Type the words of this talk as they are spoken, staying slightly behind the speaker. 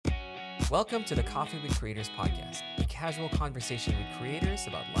Welcome to the Coffee with Creators podcast, a casual conversation with creators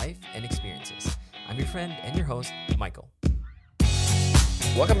about life and experiences. I'm your friend and your host, Michael.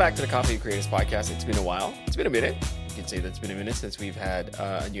 Welcome back to the Coffee with Creators podcast. It's been a while. It's been a minute. You can say that it's been a minute since we've had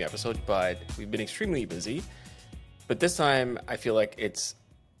a new episode, but we've been extremely busy. But this time, I feel like it's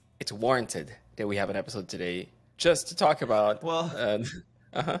warranted that we have an episode today just to talk about.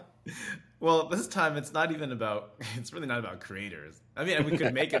 Well, this time it's really not about creators. I mean, we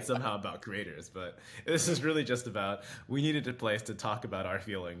could make it somehow about creators, but this is really just about, we needed a place to talk about our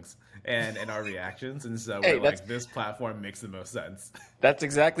feelings and our reactions. And so this platform makes the most sense. That's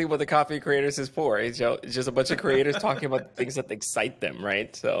exactly what the Coffee Creators is for. It's just a bunch of creators talking about things that excite them,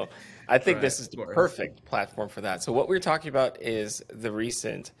 right? So I think this is the perfect platform for that. So what we're talking about is the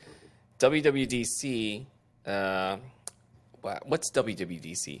recent WWDC. What's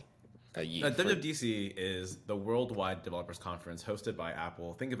WWDC? WWDC is the Worldwide Developers Conference hosted by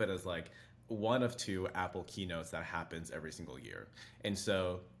Apple. Think of it as like one of two Apple keynotes that happens every single year. And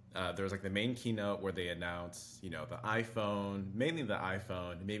so there's like the main keynote where they announce, the iPhone, mainly the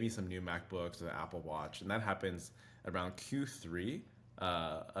iPhone, maybe some new MacBooks or the Apple Watch. And that happens around Q3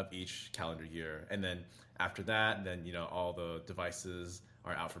 of each calendar year. And then after that, all the devices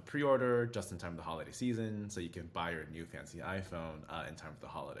are out for pre-order just in time for the holiday season, so you can buy your new fancy iPhone in time for the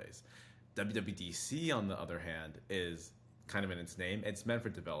holidays. WWDC, on the other hand, is kind of in its name. It's meant for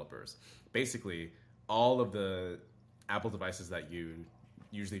developers. Basically, all of the Apple devices that you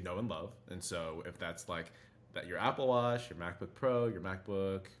usually know and love. And so if that's like your Apple Watch, your MacBook Pro, your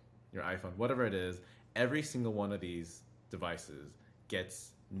MacBook, your iPhone, whatever it is, every single one of these devices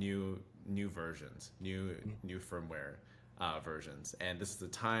gets new versions, new firmware versions. And this is the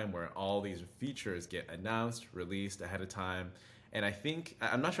time where all these features get announced, released ahead of time. And I think,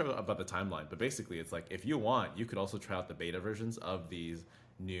 I'm not sure about the timeline, but basically it's like, if you want, you could also try out the beta versions of these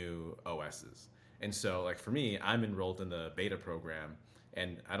new OSs. And so like for me, I'm enrolled in the beta program,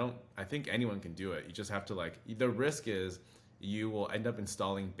 and I think anyone can do it. You just have to the risk is you will end up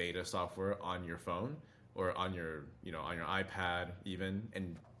installing beta software on your phone or on your iPad even.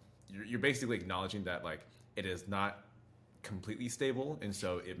 And you're basically acknowledging that it is not completely stable, and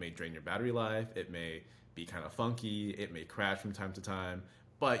so it may drain your battery life, it may be kind of funky, it may crash from time to time,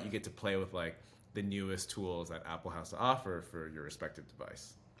 but you get to play with the newest tools that Apple has to offer for your respective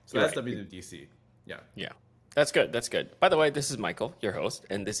device. So that's right. WWDC. Yeah, that's good. By the way, this is Michael, your host,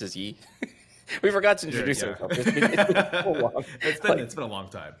 and this is Yi. We forgot to introduce ourselves. It's been so long. It's been a long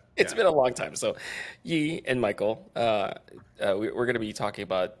time. It's been a long time. So Yi and Michael, we're going to be talking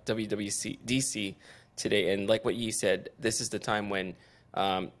about WWDC today, and like what Yi said, this is the time when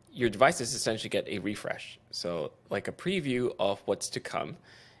your devices essentially get a refresh, so like a preview of what's to come.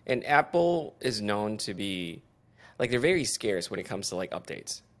 And Apple is known to be they're very scarce when it comes to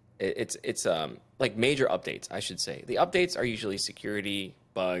updates. It's major updates, I should say. The updates are usually security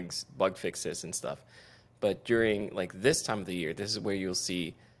bugs, bug fixes, and stuff. But during this time of the year, this is where you'll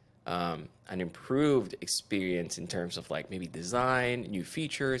see an improved experience in terms of maybe design, new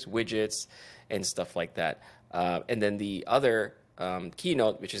features, widgets, and stuff like that. And then the other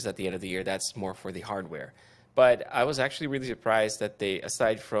keynote, which is at the end of the year, that's more for the hardware. But I was actually really surprised that they,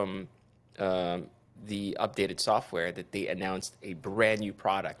 aside from the updated software, that they announced a brand new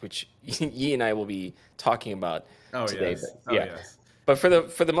product, which Yi and I will be talking about today. Yes. Yes. But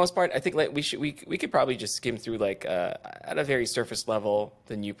for the most part, I think we could probably just skim through at a very surface level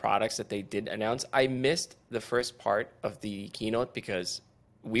the new products that they did announce. I missed the first part of the keynote because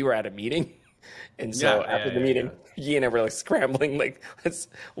we were at a meeting, and so after the meeting, Yi and I were scrambling, let's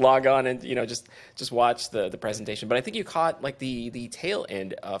log on and just watch the presentation. But I think you caught the tail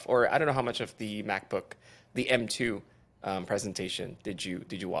end of, or I don't know how much of the MacBook, the M2 presentation did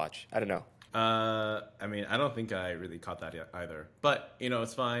you watch? I don't know. I mean, I don't think I really caught that yet either, but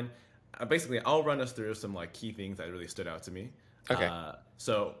it's fine. Basically, I'll run us through some key things that really stood out to me. Okay.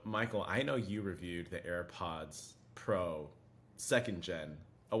 So Michael, I know you reviewed the AirPods Pro 2nd Gen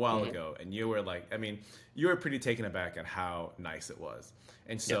a while ago, and you were you were pretty taken aback at how nice it was.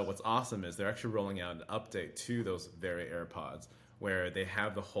 And so what's awesome is they're actually rolling out an update to those very AirPods where they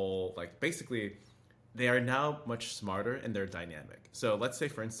have the whole, basically, they are now much smarter and they're dynamic. So let's say,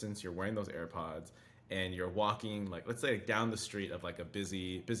 for instance, you're wearing those AirPods and you're walking, let's say down the street of a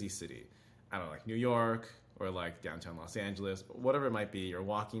busy city. I don't know, New York or downtown Los Angeles, whatever it might be. You're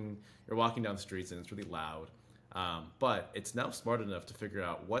walking down the streets and it's really loud. But it's now smart enough to figure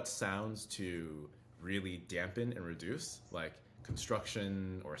out what sounds to really dampen and reduce,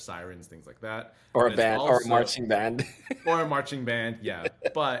 construction or sirens, things like that. Or a band, or a marching band. Or a marching band, yeah.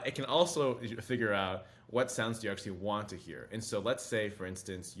 But it can also figure out what sounds do you actually want to hear? And so let's say, for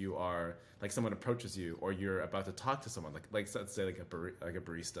instance, you are like someone approaches you, or you're about to talk to someone, like let's say like a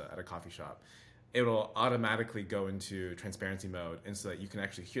barista at a coffee shop. It'll automatically go into transparency mode, and so that you can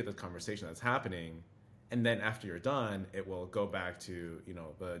actually hear the conversation that's happening. And then after you're done, it will go back to,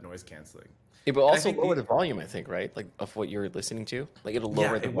 the noise canceling. It will And I also think lower the volume, I think, right? Like of what you're listening to. Like it'll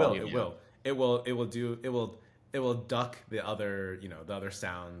lower the it will, volume. it will, it will, it will duck the other, the other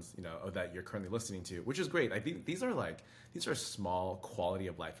sounds, that you're currently listening to, which is great. I think these are small quality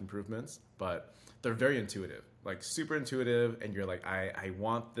of life improvements, but they're very intuitive, like super intuitive. And you're like, I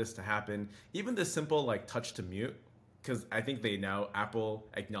want this to happen. Even this simple like touch to mute, because I think Apple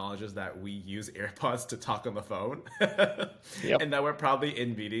acknowledges that we use AirPods to talk on the phone, Yep. and that we're probably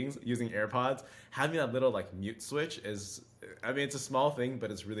in meetings using AirPods. Having that little like mute switch it's a small thing, but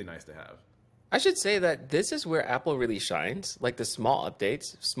it's really nice to have. I should say that this is where Apple really shines, like the small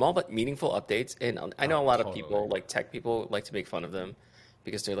updates, small but meaningful updates. And I know a lot of people, Totally. like tech people, like to make fun of them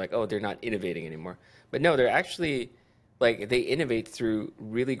because they're like, oh, they're not innovating anymore. But no, they're actually like they innovate through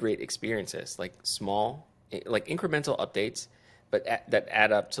really great experiences, like small, like incremental updates, but that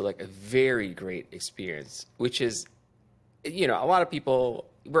add up to like a very great experience, which is, a lot of people,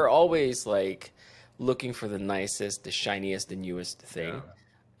 we're always like looking for the nicest, the shiniest, the newest thing. Yeah.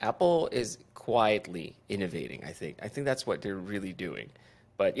 Apple is quietly innovating, I think. I think that's what they're really doing.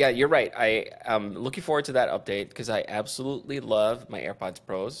 But yeah, you're right. I am looking forward to that update because I absolutely love my AirPods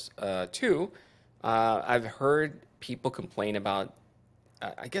Pros. Too, I've heard people complain about,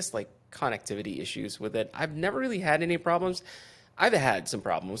 I guess, like connectivity issues with it. I've never really had any problems. I've had some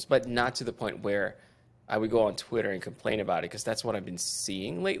problems, but not to the point where I would go on Twitter and complain about it because that's what I've been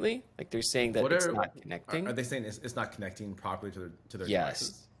seeing lately. Like they're saying that What it's are not connecting. are they saying it's not connecting properly to their Yes,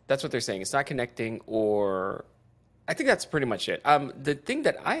 devices? that's what they're saying. It's not connecting, or I think that's pretty much it. The thing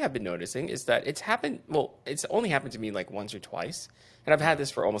that I have been noticing is that it's happened. Well, it's only happened to me like once or twice, and I've had this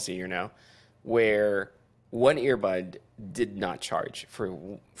for almost a year now, where one earbud did not charge for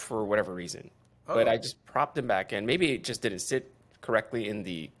whatever reason, but I Oh, just propped them back in. Maybe it just didn't sit correctly in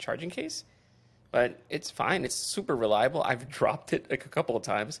the charging case, but it's fine. It's super reliable. I've dropped it like a couple of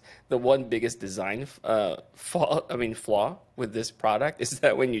times. The one biggest design flaw with this product is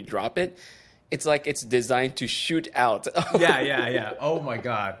that when you drop it, it's like it's designed to shoot out. yeah. Oh my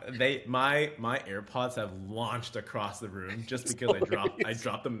God, my AirPods have launched across the room just It's because I hilarious.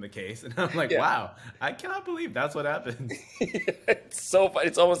 dropped them in the case, and I'm like, Yeah. wow, I cannot believe that's what happens. It's so fun.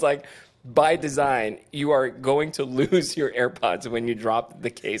 It's almost like by design, you are going to lose your AirPods when you drop the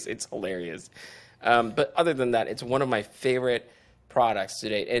case. It's hilarious. But other than that, it's one of my favorite products to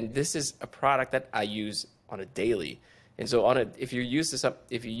date. And this is a product that I use on a daily. And so if you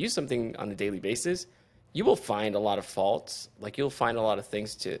use something on a daily basis, you will find a lot of faults. Like you'll find a lot of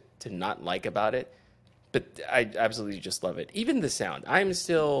things to not like about it. But I absolutely just love it. Even the sound. I'm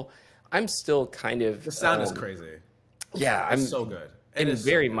still kind of The sound is crazy. yeah, It's so good. It I'm is so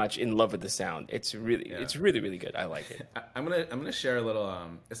very good. much in love with the sound. Yeah. It's really, really good. I like it. I'm gonna share a little.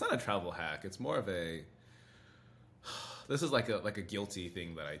 It's not a travel hack. It's more of a. This is like a guilty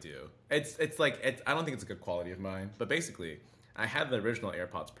thing that I do. I don't think it's a good quality of mine, but basically, I had the original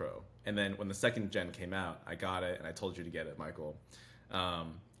AirPods Pro, and then when the second gen came out, I got it, and I told you to get it, Michael.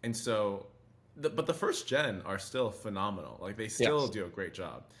 And so, but the first gen are still phenomenal. Like they still Yes. do a great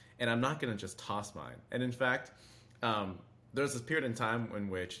job, and I'm not gonna just toss mine. And in fact, there's this period in time in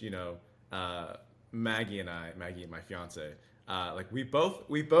which Maggie and my fiance, like we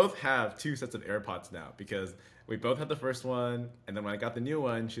both have two sets of AirPods now because we both had the first one, and then when I got the new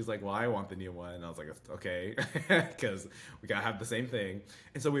one, she's like, "Well, I want the new one," and I was like, "Okay," because we gotta have the same thing.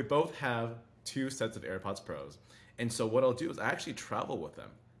 And so we both have two sets of AirPods Pros, and so what I'll do is I actually travel with them.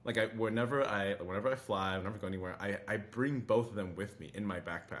 Like whenever I fly, whenever I go anywhere, I bring both of them with me in my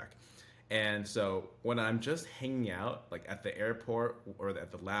backpack. And so when I'm just hanging out, like at the airport or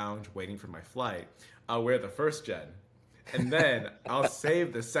at the lounge waiting for my flight, I'll wear the first gen. And then I'll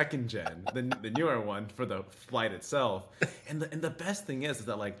save the second gen, the newer one, for the flight itself. And the best thing is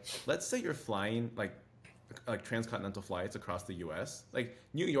that, like, let's say you're flying like transcontinental flights across the U.S., like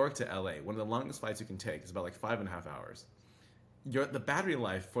New York to L.A. One of the longest flights you can take is about like 5.5 hours. The battery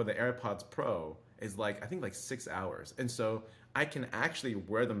life for the AirPods Pro is like, I think, like 6 hours, and so I can actually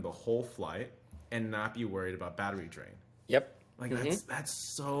wear them the whole flight and not be worried about battery drain. Yep. Like it's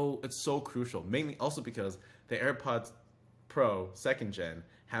so crucial. Mainly also because the AirPods Pro second gen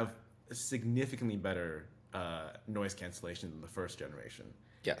have significantly better noise cancellation than the first generation.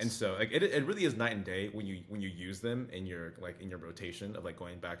 Yes. And so like it really is night and day when you use them in your rotation of like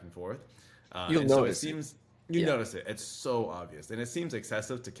going back and forth. You'll and so notice it. you Yeah. notice it. It's so obvious, and it seems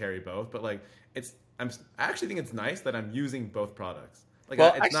excessive to carry both, but like I actually think it's nice that I'm using both products. Like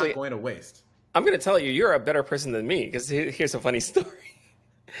Well, it's not actually, going to waste. I'm going to tell you, you're a better person than me because here's a funny story.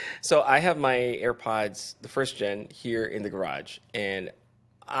 So I have my AirPods, the first gen, here in the garage, and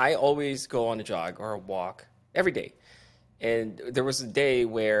I always go on a jog or a walk every day. And there was a day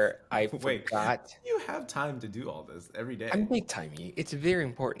where I Wait, forgot. you have time to do all this every I day. make time. It's very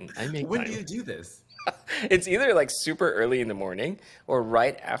important. I make When do time. you do this? It's either like super early in the morning or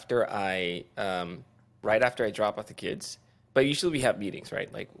right after I drop off the kids. But usually we have meetings,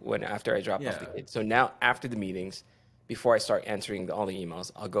 right? Like when after I drop off the Yeah. kids. So now after the meetings, before I start answering all the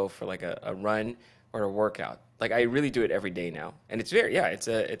emails, I'll go for like a run or a workout. Like I really do it every day now, and it's very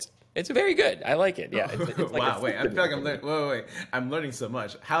it's very good. I like it. Yeah, it's like a Wow, wait, I feel supplement like I'm for me. learning. Wait. I'm learning so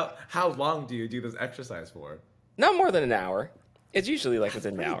much. How long do you do this exercise for? Not more than an hour. It's usually like That's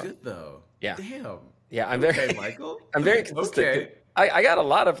within an pretty hour. good though. Yeah. Damn. Yeah, I'm Okay, very Michael. I'm very consistent. 'Cause Okay. I got a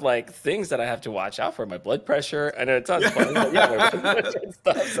lot of like things that I have to watch out for. My blood pressure. I know it sounds funny, but yeah, my blood Yeah. pressure and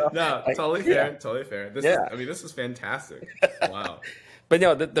stuff. So No, like, totally yeah, fair. Totally fair. yeah. I mean, this is fantastic. Wow. But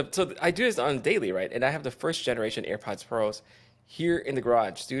no, I do this on daily, right? And I have the first generation AirPods Pros here in the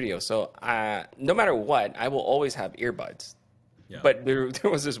garage studio. So no matter what, I will always have earbuds. Yeah. But there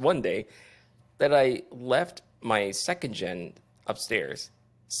was this one day that I left my second gen upstairs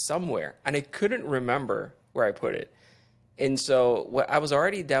somewhere, and I couldn't remember where I put it. And so I was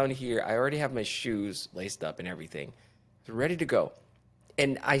already down here. I already have my shoes laced up and everything, ready to go.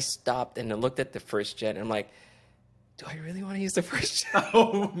 And I stopped and I looked at the first gen, and I'm like, do I really want to use the first gen?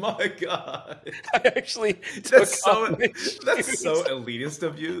 Oh my god. I actually took That's off so my that's shoes. so elitist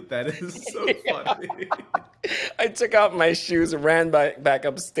of you. That is so funny. I took out my shoes, ran back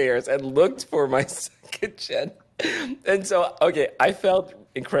upstairs, and looked for my second gen. And so, okay, I felt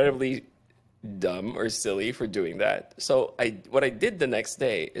incredibly dumb or silly for doing that. So what I did the next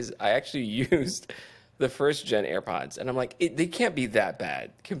day is I actually used the first gen AirPods, and I'm like, they can't be that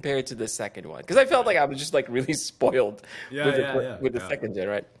bad compared to the second one because I felt like I was just like really spoiled Yeah, with the yeah. second gen,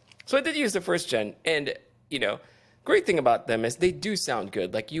 right? So I did use the first gen, and you know, great thing about them is they do sound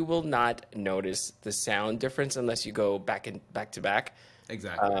good. Like you will not notice the sound difference unless you go back to back.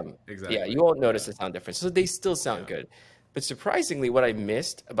 Exactly. Exactly. Yeah, you won't notice the sound difference. So they still sound Yeah. good. But surprisingly, what I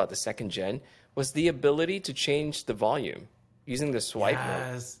missed about the second gen was the ability to change the volume using the swipe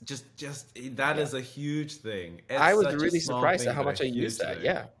mode. Yes, just that is a huge thing. I It's was such a really small surprised thing, at how but a much I used huge that. thing.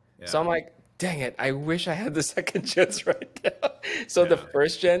 Yeah. So Yeah, I'm like, dang it, I wish I had the second gens right now. So the yeah.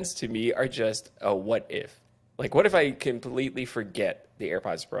 first gens to me are just a what if. Like, what if I completely forget the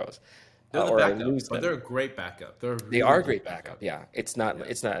AirPods Pros They're the or I backup, lose but they're them? a great backup. They're a They really are a good great backup. backup. Yeah, Yeah, it's not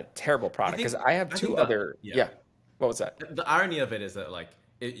a terrible I product because think I have I two think that other. yeah. Yeah, what was that? The irony of it is that like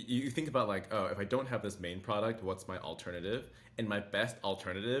you think about like, oh, if I don't have this main product, what's my alternative? And my best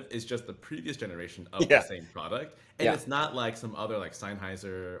alternative is just the previous generation of the Yeah, same product, and yeah, it's not like some other like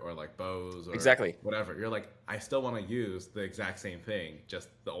Sennheiser or like Bose or exactly. whatever. You're like, I still want to use the exact same thing, just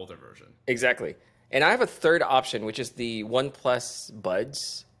the older version. Exactly. And I have a third option, which is the OnePlus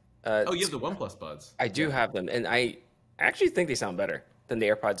Buds. Oh, you have the OnePlus Buds. I do Yeah. have them, and I actually think they sound better than the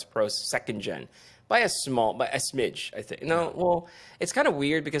AirPods Pro second gen by a smidge. I think. Yeah. No, well, it's kind of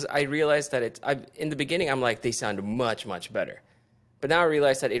weird because I realized that in the beginning I'm like they sound much better, but now I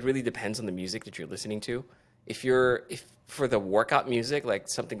realize that it really depends on the music that you're listening to. If for the workout music, like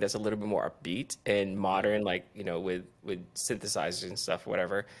something that's a little bit more upbeat and modern, like with synthesizers and stuff,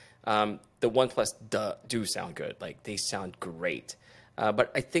 whatever, the OnePlus do sound good. Like they sound great.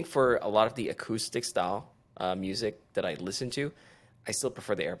 But I think for a lot of the acoustic style music that I listen to, I still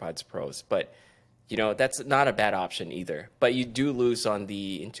prefer the AirPods Pros. But that's not a bad option either. But you do lose on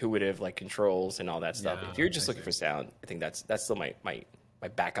the intuitive like controls and all that stuff. Yeah, If you're just I looking see. for sound, I think that's still my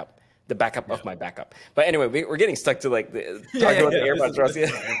backup, the backup Yeah. of my backup. But anyway, we're getting stuck to like Yeah, talking yeah, about the yeah. AirPods Pros. This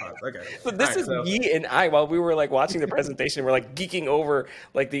is about AirPods. Okay. So All this right. is So Yi and I while we were like watching the presentation, we're like geeking over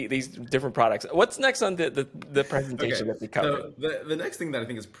like these different products. What's next on the okay. presentation that we covered? So the next thing that I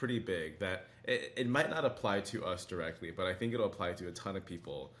think is pretty big that it might not apply to us directly, but I think it'll apply to a ton of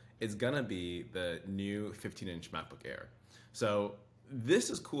people. Is gonna be the new 15-inch MacBook Air. So this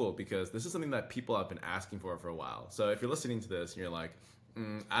is cool because this is something that people have been asking for a while. So if you're listening to this and you're like,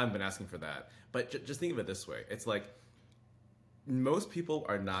 I haven't been asking for that, but just think of it this way: it's like most people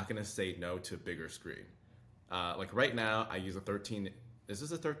are not gonna say no to a bigger screen. Like right now, I use a 13. Is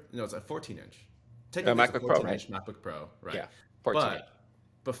this a 13? No, it's a 14-inch. Technically, it's a MacBook Pro, 14-inch MacBook Pro, right? Yeah, 14 inch. But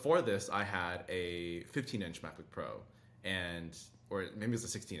before this, I had a 15-inch MacBook Pro, or maybe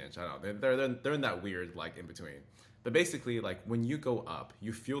it's a 16-inch. I don't know. They're in that weird like in between. But basically, like when you go up,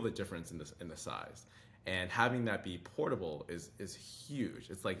 you feel the difference in the size, and having that be portable is huge.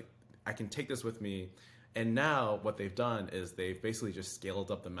 It's like I can take this with me. And now what they've done is they've basically just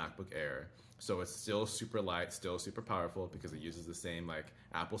scaled up the MacBook Air. So it's still super light, still super powerful because it uses the same like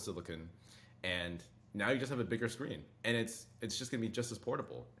Apple silicon. And now you just have a bigger screen, and it's just gonna be just as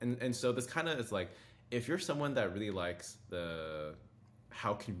portable. And so this kind of is like, if you're someone that really likes the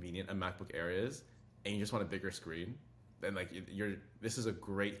how convenient a MacBook Air is, and you just want a bigger screen, then like this is a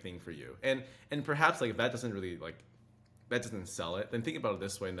great thing for you. And perhaps like if that doesn't really like that doesn't sell it, then think about it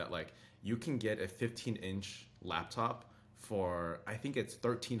this way: in that like you can get a 15-inch laptop for I think it's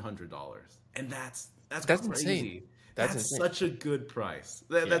 $1,300, and that's That's crazy. insane. That's insane. such a good price.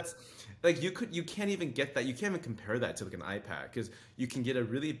 That's like you can't even get that. You can't even compare that to like an iPad, because you can get a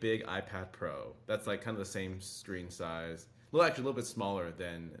really big iPad Pro that's like kind of the same screen size. Well, actually a little bit smaller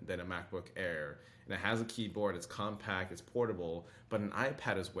than a MacBook Air, and it has a keyboard. It's compact. It's portable. But an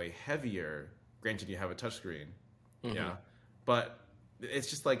iPad is way heavier. Granted, you have a touchscreen. Mm-hmm. Yeah, but it's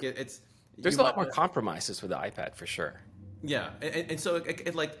just like There's a lot more compromises with the iPad for sure. Yeah, and so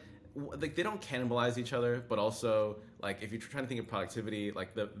it like they don't cannibalize each other, but also like if you're trying to think of productivity,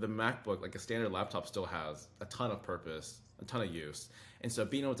 like the MacBook, like a standard laptop, still has a ton of purpose, a ton of use, and so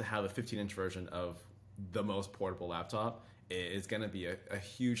being able to have a 15-inch version of the most portable laptop is going to be a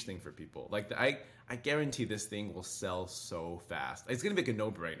huge thing for people. Like I guarantee this thing will sell so fast. It's going to be like a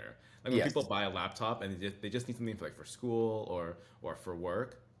no-brainer. Like when people buy a laptop and they just need something for like for school or for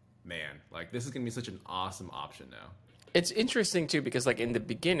work, man, like this is going to be such an awesome option now. It's interesting too because like in the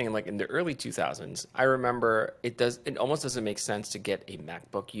beginning, like in the early 2000s, I remember it almost doesn't make sense to get a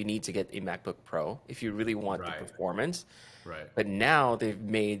MacBook. You need to get a MacBook Pro if you really want the performance. Right. But now they've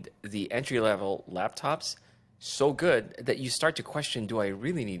made the entry-level laptops so good that you start to question, do I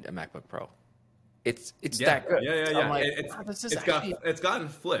really need a MacBook Pro? It's that good. Yeah. So I'm like, it's gotten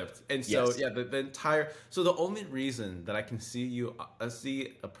flipped, and so the entire. So the only reason that I can see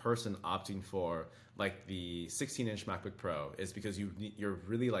a person opting for like the 16-inch MacBook Pro is because you're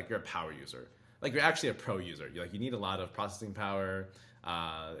really like you're a power user. Like you're actually a pro user. You need a lot of processing power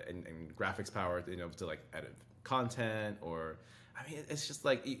and graphics power, to like edit content, or I mean, it's just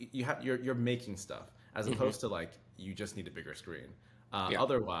like you're making stuff as opposed to like you just need a bigger screen.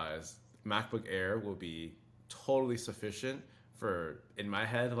 Otherwise, MacBook Air will be totally sufficient for, in my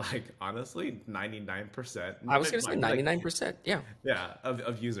head, like honestly, 99%. I was going to say 99%.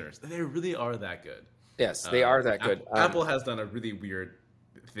 Of users. They really are that good. Yes, they are that good. Apple has done a really weird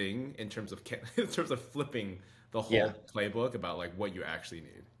thing in terms of flipping the whole playbook about like what you actually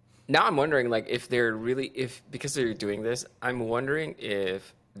need. Now I'm wondering, like, because they're doing this, I'm wondering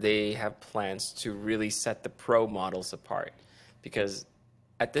if they have plans to really set the Pro models apart, because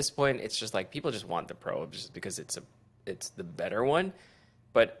at this point it's just like people just want the Pro just because it's the better one.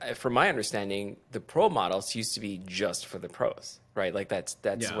 But from my understanding, the Pro models used to be just for the pros, right? Like that's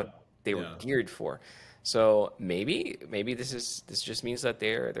what they were geared for. So maybe this just means that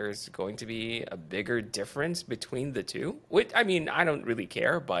there's going to be a bigger difference between the two. Which, I mean, I don't really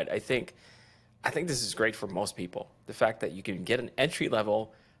care, but I think this is great for most people. The fact that you can get an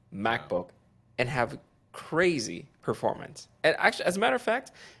entry-level MacBook and have crazy performance. And actually, as a matter of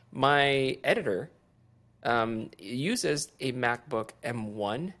fact, my editor uses a MacBook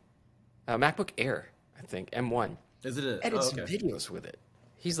M1, MacBook Air, I think, M1. Is it? Edits videos with it.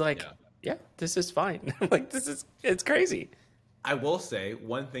 He's like, yeah, this is fine. Like, it's crazy. I will say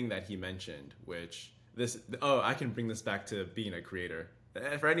one thing that he mentioned, I can bring this back to being a creator.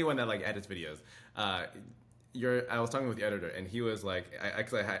 For anyone that like edits videos, I was talking with the editor, and he was like, I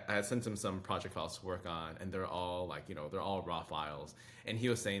had sent him some project files to work on, and they're all like, they're all raw files. And he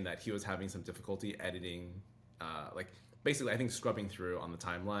was saying that he was having some difficulty editing, like basically, I think scrubbing through on the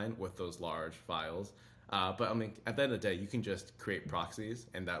timeline with those large files. But I mean, at the end of the day, you can just create proxies,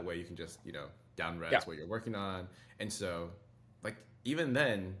 and that way you can just, down-res what you're working on. And so, like, even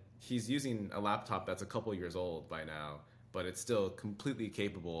then, he's using a laptop that's a couple years old by now, but it's still completely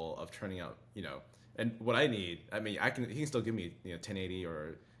capable of turning out, and what I need, I mean, he can still give me 1080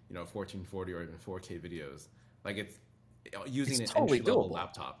 or 1440 or even 4K videos. Like it's using an totally entry-level doable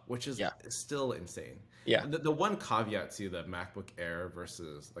laptop, which is still insane. Yeah. The one caveat to the MacBook Air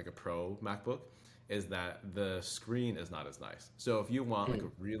versus like a Pro MacBook is that the screen is not as nice. So if you want like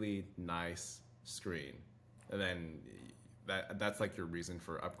a really nice screen, then that's like your reason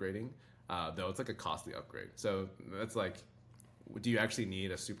for upgrading. Though it's like a costly upgrade. So that's like, do you actually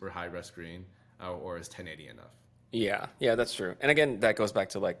need a super high-res screen? Or is 1080 enough? Yeah, that's true. And again, that goes back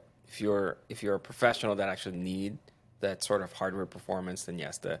to like if you're a professional that actually need that sort of hardware performance, then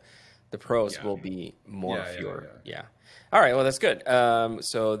yes, the pros will be more of your. All right, well that's good.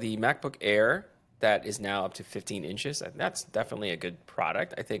 So the MacBook Air that is now up to 15 inches. And that's definitely a good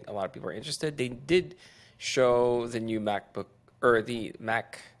product. I think a lot of people are interested. They did show the new MacBook or the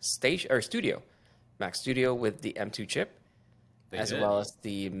Mac Station or Studio, Mac Studio with the M2 chip, as well as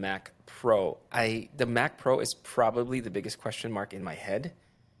the Mac Pro. The Mac Pro is probably the biggest question mark in my head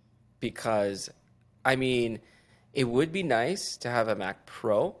because, I mean, it would be nice to have a Mac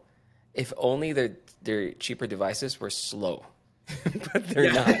Pro if only their cheaper devices were slow, but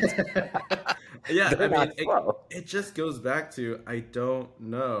they're not. Yeah, They're I mean, not slow. it just goes back to I don't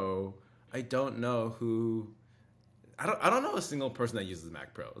know who. I don't know a single person that uses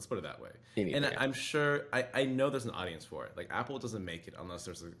Mac Pro. Let's put it that way. Me neither, And yeah. I'm sure I know there's an audience for it. Like Apple doesn't make it unless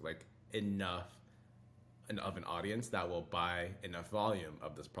there's like enough of an audience that will buy enough volume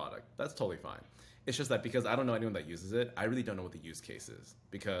of this product. That's totally fine. It's just that because I don't know anyone that uses it, I really don't know what the use case is.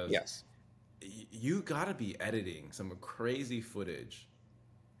 Because Yes. you gotta be editing some crazy footage.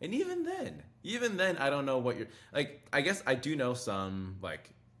 And even then, I don't know what you're like. I guess I do know some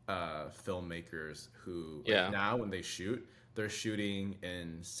like filmmakers who now when they shoot, they're shooting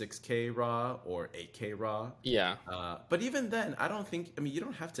in 6K RAW or 8K RAW. Yeah. But even then, I don't think. I mean, you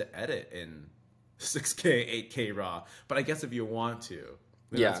don't have to edit in 6K, 8K RAW. But I guess if you want to,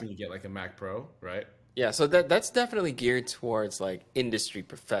 then that's when you get like a Mac Pro, right? Yeah, so that's definitely geared towards like industry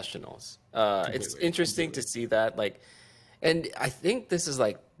professionals. It's interesting to see that, like, and I think this is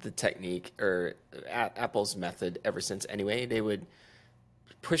like the technique or Apple's method ever since. Anyway, they would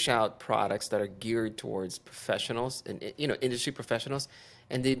push out products that are geared towards professionals and industry professionals,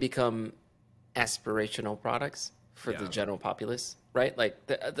 and they become aspirational products for the general populace, right? Like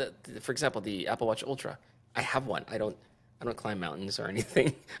for example, the Apple Watch Ultra. I have one. I don't climb mountains or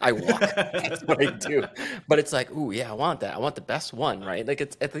anything. I walk. That's what I do. But it's like, ooh, yeah, I want that. I want the best one, right? Like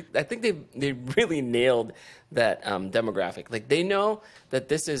I think they really nailed that demographic. Like they know that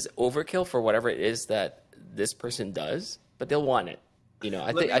this is overkill for whatever it is that this person does, but they'll want it. I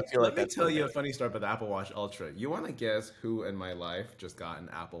feel like let me tell you a funny story about the Apple Watch Ultra. You want to guess who in my life just got an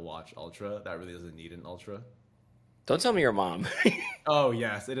Apple Watch Ultra that really doesn't need an Ultra? Don't tell me your mom. Oh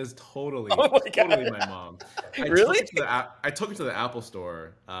yes, it is totally, my totally my mom. Really? I took her to the Apple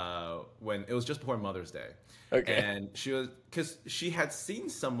store when it was just before Mother's Day. Okay. And because she had seen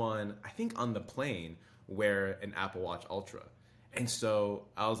someone, I think on the plane, wear an Apple Watch Ultra. And so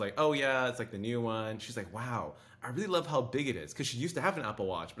I was like, oh yeah, it's like the new one. She's like, wow, I really love how big it is. Because she used to have an Apple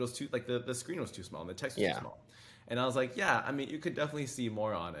Watch, but it was too, like the screen was too small and the text was too small. And I was like, yeah, I mean, you could definitely see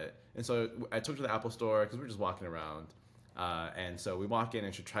more on it. And so I took her to the Apple store because we were just walking around. And so we walk in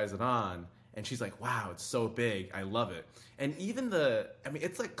and she tries it on. And she's like, wow, it's so big. I love it. And even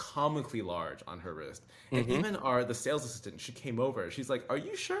it's like comically large on her wrist. And even the sales assistant, she came over. She's like, are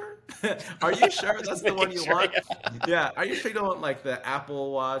you sure? Are you sure that's the one you want? Yeah. Are you sure you don't want like the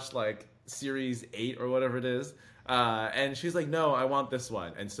Apple Watch, like Series 8 or whatever it is? And she's like, no, I want this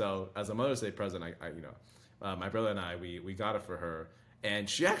one. And so as a Mother's Day present, my brother and I, we got it for her. And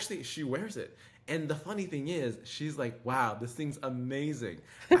she wears it. And the funny thing is, she's like, wow, this thing's amazing.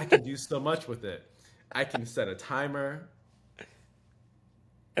 I can do so much with it. I can set a timer.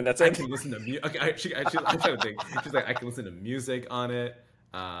 And that's I it. can listen to music. Okay, I'm trying to think. She's like, I can listen to music on it.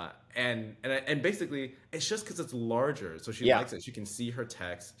 And basically, it's just because it's larger. So she likes it. She can see her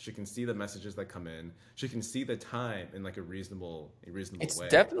text. She can see the messages that come in. She can see the time in like a reasonable way. It's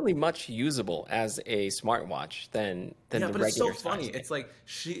definitely much usable as a smartwatch than the regular. But it's so funny. It's like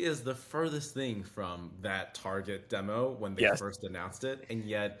she is the furthest thing from that Target demo when they first announced it, and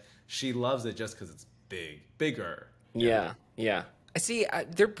yet she loves it just because it's bigger. Yeah. I see.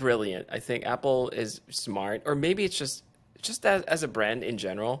 They're brilliant. I think Apple is smart, or maybe it's just as a brand in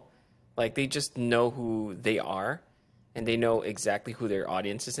general, like they just know who they are and they know exactly who their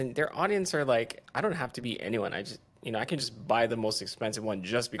audience is. And their audience are like, I don't have to be anyone. I can just buy the most expensive one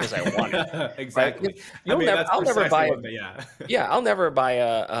just because I want it. Exactly. Right? I'll never buy I'll never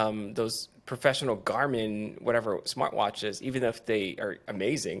buy those professional Garmin, whatever smartwatches, even if they are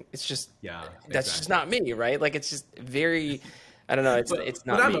amazing. It's just, that's just not me, right? Like it's just very, I don't know. It's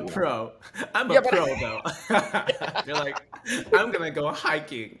not. But I'm me, a pro. I'm a pro, though. You're like, I'm gonna go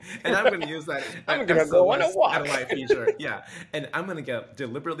hiking, and I'm gonna use that. I'm gonna go on a walk. Satellite feature, and I'm gonna get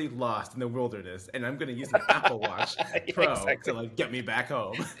deliberately lost in the wilderness, and I'm gonna use an Apple Watch Pro to like get me back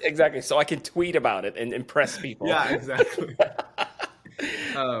home. Exactly, so I can tweet about it and impress people. Yeah, exactly.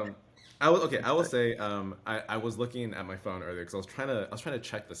 I will say, I was looking at my phone earlier because I was trying to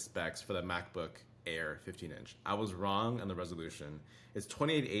check the specs for the MacBook Air 15-inch. I was wrong on the resolution. It's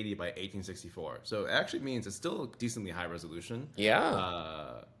 2880 by 1864, so it actually means it's still decently high resolution.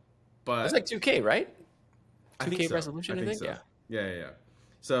 Yeah, but it's like 2K, right? 2K I think so. resolution, I think. So. Yeah.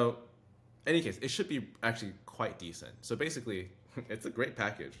 So any case, it should be actually quite decent. So basically, it's a great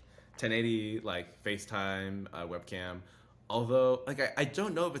package. 1080 like FaceTime webcam. Although, like, I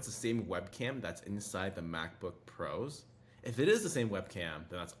don't know if it's the same webcam that's inside the MacBook Pros. If it is the same webcam,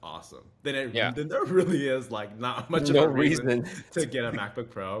 then that's awesome. Yeah. Then there really is like not much of No a reason reason. to get a MacBook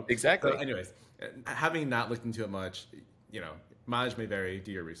Pro. So, Exactly. anyways, having not looked into it much, mileage may vary.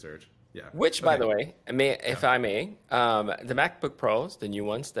 Do your research. Yeah. Which, by Okay. the way, if I may, the MacBook Pros, the new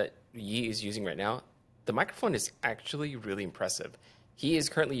ones that Yi is using right now, the microphone is actually really impressive. He is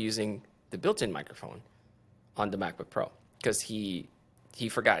currently using the built-in microphone on the MacBook Pro because he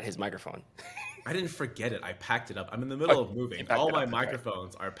forgot his microphone. I didn't forget it. I packed it up. I'm in the middle of He moving. packed All it my up, that's right.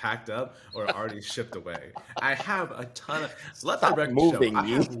 microphones are packed up or already shipped away. I have a ton of. Let Stop the record moving, show. I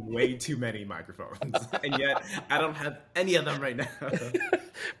you. have way too many microphones, and yet I don't have any of them right now.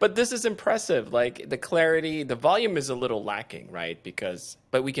 But this is impressive. Like the clarity, the volume is a little lacking, right?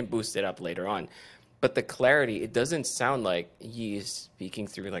 But we can boost it up later on. But the clarity, it doesn't sound like he is speaking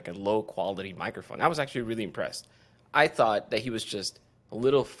through like a low quality microphone. I was actually really impressed. I thought that he was just a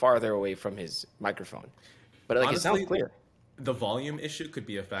little farther away from his microphone, but like it sounds Honestly, clear. the volume issue could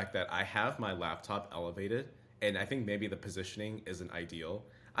be a fact that I have my laptop elevated, and I think maybe the positioning isn't ideal.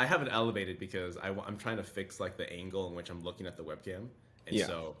 I have it elevated because I'm trying to fix like the angle in which I'm looking at the webcam, and Yeah.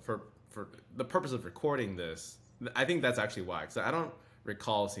 so for the purpose of recording this, I think that's actually why. Because I don't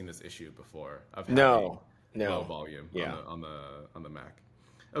recall seeing this issue before of having No, low no. volume Yeah. on the Mac.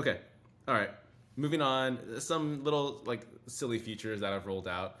 Okay, all right. Moving on, some little like silly features that I've rolled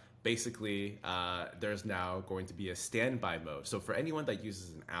out. Basically, there's now going to be a standby mode. So for anyone that uses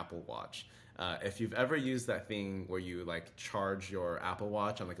an Apple Watch, if you've ever used that thing where you like charge your Apple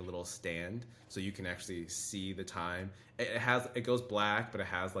Watch on like a little stand, so you can actually see the time. It goes black, but it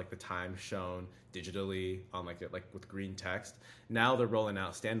has like the time shown digitally on like with green text. Now they're rolling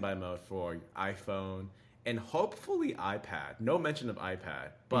out standby mode for iPhone and hopefully iPad. No mention of iPad,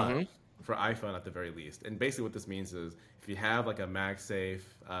 but for iPhone at the very least. And basically what this means is if you have like a MagSafe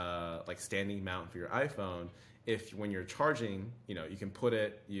like standing mount for your iPhone, if when you're charging, you can put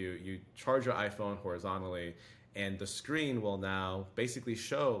it, you charge your iPhone horizontally, and the screen will now basically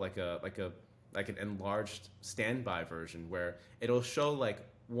show like an enlarged standby version where it'll show like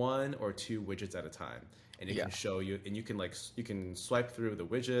one or two widgets at a time, and it Yeah. can show you, and you can swipe through the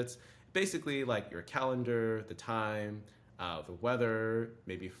widgets, basically like your calendar, the time, the weather,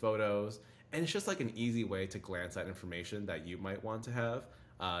 maybe photos, and it's just like an easy way to glance at information that you might want to have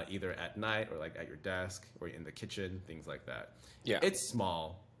either at night or like at your desk or in the kitchen, things like that. Yeah. It's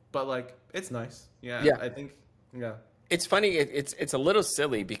small, but like it's nice. Yeah, Yeah. I think. Yeah, It's funny. It's a little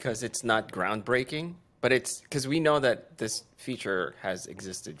silly because it's not groundbreaking, but it's because we know that this feature has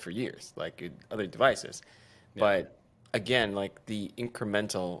existed for years, like in other devices. But again, like the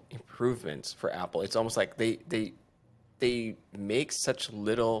incremental improvements for Apple, it's almost like they make such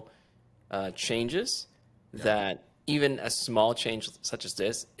little changes that even a small change such as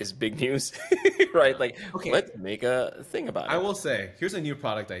this is big news, right? Like, Okay. let's make a thing about it. I will say, here's a new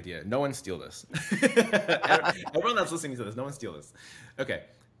product idea. No one steal this. Everyone that's listening to this, no one steal this. Okay.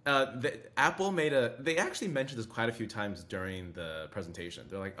 Apple they actually mentioned this quite a few times during the presentation.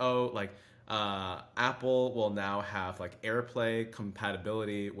 They're like, Apple will now have like AirPlay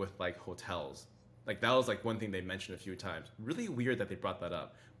compatibility with like hotels. Like that was like one thing they mentioned a few times. Really weird that they brought that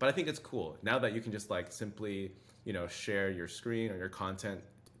up, but I think it's cool now that you can just like simply, share your screen or your content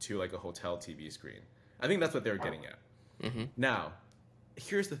to like a hotel TV screen. I think that's what they're getting at. Now,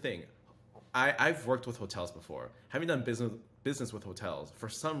 here's the thing. I've worked with hotels before. Having done business with hotels, for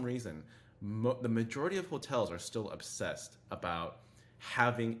some reason, the majority of hotels are still obsessed about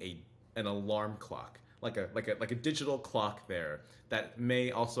having an alarm clock, like a digital clock there that may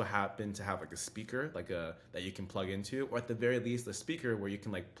also happen to have like a speaker, that you can plug into, or at the very least, a speaker where you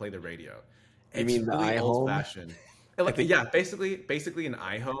can like play the radio. You mean the iHome? Old fashioned. Yeah, basically an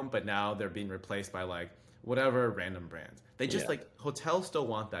iHome, but now they're being replaced by like whatever random brands. They just like hotels still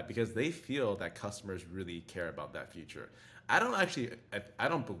want that because they feel that customers really care about that feature. I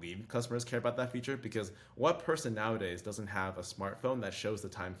don't believe customers care about that feature because what person nowadays doesn't have a smartphone that shows the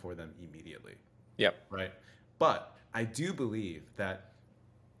time for them immediately? Yep. Right? But I do believe that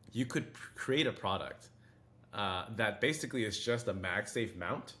you could create a product that basically is just a MagSafe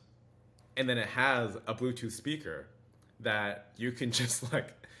mount, and then it has a Bluetooth speaker that you can just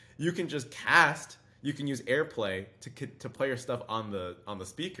cast. You can use AirPlay to play your stuff on the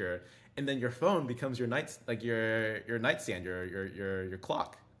speaker, and then your phone becomes your nightstand, your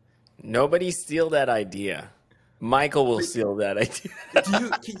clock. Nobody steal that idea. Michael will steal that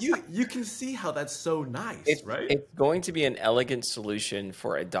idea. You can see how that's so nice, It's right? it's going to be an elegant solution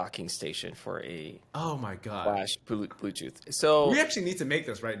for a docking station for a Oh my god. Flash Bluetooth. We So actually need to make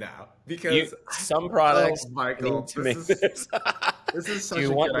this right now you because some oh products need Michael, to make this. this is Do such you a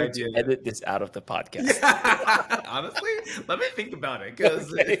good want me to idea. edit this out of the podcast? Yeah. Honestly, let me think about it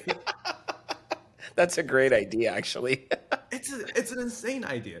because Okay. That's a great idea, actually. it's an insane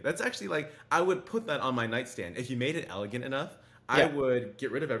idea. That's actually like I would put that on my nightstand if you made it elegant enough. I Yeah. would get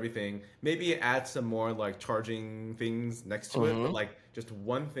rid of everything. Maybe add some more like charging things next to it, but Hmm. like just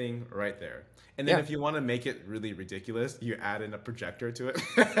one thing right there. And then Yeah. if you want to make it really ridiculous, you add in a projector to it.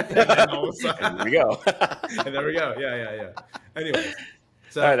 And then all of a And here sudden, we go. and there we go. Yeah. Anyways,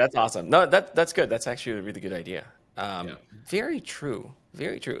 All right, so that's awesome. No, that's good. That's actually a really good idea. yeah. Very true.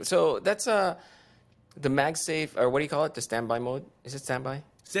 Very true. So that's the MagSafe, or what do you call it? The standby mode? Is it standby?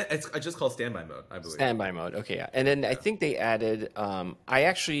 It's just called standby mode, I believe. Standby mode. Okay, yeah. And then I think they added. I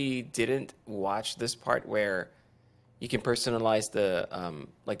actually didn't watch this part where you can personalize the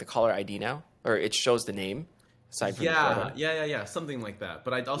like the caller ID now, or it shows the name aside from the photo. Yeah. Something like that.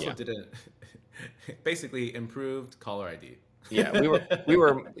 But I also Yeah. didn't. Basically, improved caller ID. Yeah,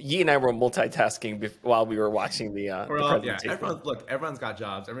 Yi and I were multitasking while we were watching the presentation. Everyone's got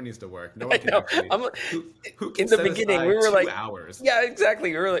jobs. Everyone needs to work. No I one can know. actually. I'm, Who can in the set beginning, aside we were 2 like, hours? yeah,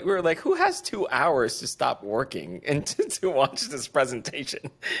 exactly. We were like, who has 2 hours to stop working and to watch this presentation?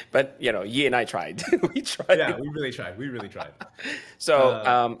 But Yi and I tried. We tried. Yeah, we really tried.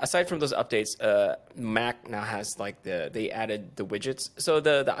 So aside from those updates, Mac now has like they added the widgets. So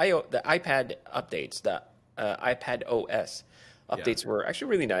the iPad updates, the iPad OS updates were actually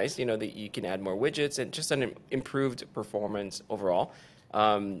really nice. That you can add more widgets and just an improved performance overall.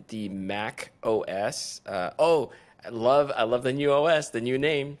 The Mac OS. I love the new OS, the new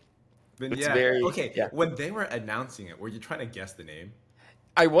name. Then It's yeah. very Okay. yeah. When they were announcing it, were you trying to guess the name?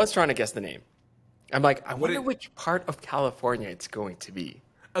 I was trying to guess the name. I'm like, I What wonder did- which part of California it's going to be.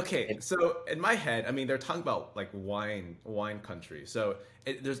 Okay, so in my head, I mean, they're talking about like wine country. So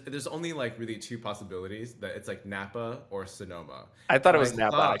there's only like really 2 possibilities that it's like Napa or Sonoma. I thought it And was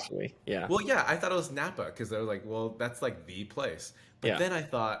Napa actually. Yeah. Well, yeah, I thought it was Napa because they were like, well, that's like the place. But Yeah. then I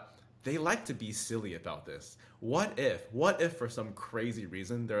thought they like to be silly about this. What if for some crazy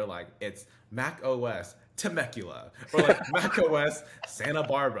reason they're like it's Mac OS Temecula or like Mac OS Santa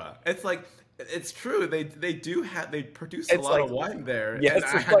Barbara? It's like it's true. They produce a It's lot like- of wine there. yes,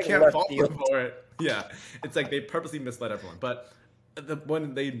 and it's I like can't left fault them field. for it. Yeah, it's like they purposely misled everyone. But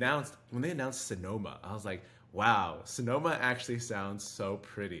when they announced Sonoma, I was like, wow, Sonoma actually sounds so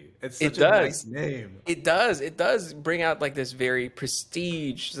pretty. It's such a nice name. It does. It does bring out like this very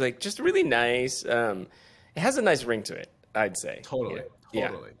prestige, like just really nice. It has a nice ring to it, I'd say. Totally.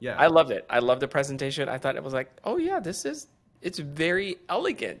 Yeah. I loved it. I loved the presentation. I thought it was like, oh yeah, it's very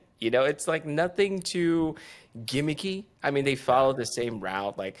elegant. It's like nothing too gimmicky. I mean, they follow the same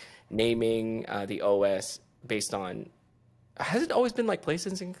route, like naming the OS based on. Has it always been like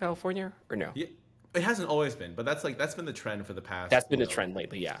PlayStation in California or no? Yeah, it hasn't always been, but that's been the trend for the past. That's been a trend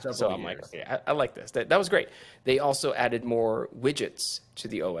lately, yeah. So several I'm like, years. okay, I like this. That was great. They also added more widgets to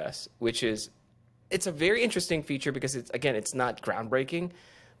the OS, it's a very interesting feature because it's not groundbreaking,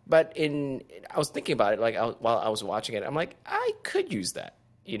 but I was thinking about it while I was watching it. I'm like, I could use that,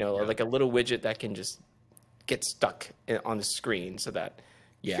 like a little widget that can just get stuck on the screen so that.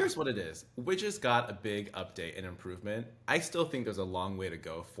 Yeah. Here's what it is. Widgets got a big update and improvement. I still think there's a long way to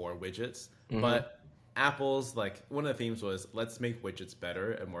go for widgets, but Apple's like one of the themes was let's make widgets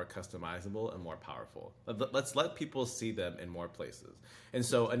better and more customizable and more powerful. Let's let people see them in more places. And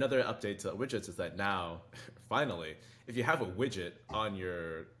so another update to widgets is that now, finally, if you have a widget on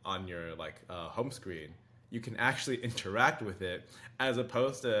your like home screen, you can actually interact with it as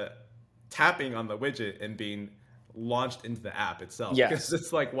opposed to tapping on the widget and being launched into the app itself. Yes. Because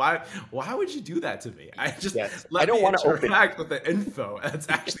it's like, why would you do that to me? I just Yes. let I don't me want to open interact with the info that's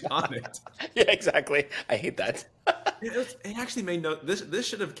actually on it. Yeah, exactly. I hate that. It actually made no. This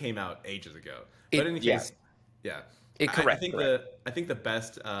should have came out ages ago. But in case, yeah. I think the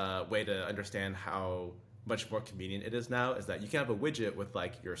best way to understand how much more convenient it is now is that you can have a widget with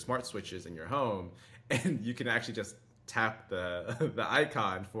like your smart switches in your home, and you can actually just tap the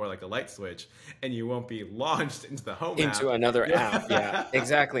icon for like a light switch and you won't be launched into the home into app. another app. Yeah,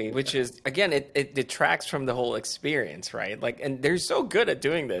 exactly. Which is, again, it detracts from the whole experience, right? Like, and they're so good at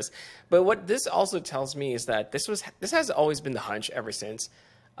doing this. But what this also tells me is that this has always been the hunch ever since.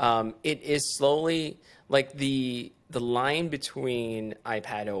 It is slowly like the line between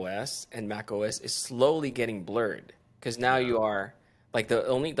iPad OS and Mac OS is slowly getting blurred because now you are Like the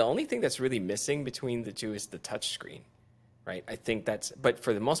only thing that's really missing between the two is the touch screen, right? I think but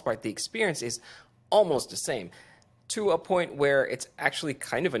for the most part, the experience is almost the same to a point where it's actually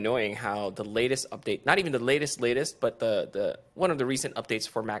kind of annoying how the latest update, not even the latest, but the one of the recent updates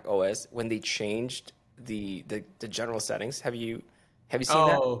for Mac OS, when they changed the general settings. Have you seen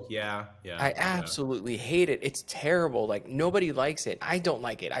that? Oh yeah, yeah, I yeah, absolutely hate it. It's terrible. Like nobody likes it. I don't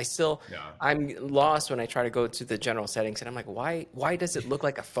like it. yeah. I'm lost when I try to go to the general settings and I'm like, why does it look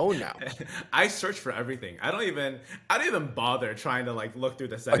like a phone now? I search for everything. I don't even bother trying to like look through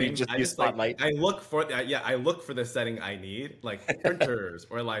the Oh, you settings. just I use just like Spotlight? I look for I look for the setting I need, like printers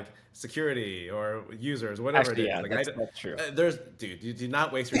or like security or users, whatever it Actually, is. yeah, Like that's true. there's dude, you do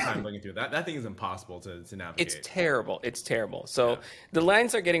not waste your time looking through that. That thing is impossible to It's navigate. terrible. It's terrible. So Yeah. the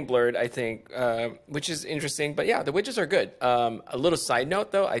lines are getting blurred, I think, which is interesting. But yeah, the widgets are good. A little side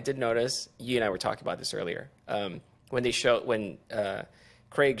note, though, I did notice you and I were talking about this earlier. When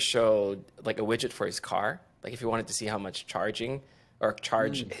Craig showed like a widget for his car, like if you wanted to see how much charge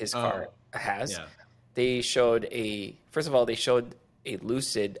his car Oh, has, yeah. first of all, they showed a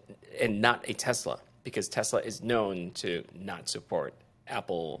Lucid and not a Tesla because Tesla is known to not support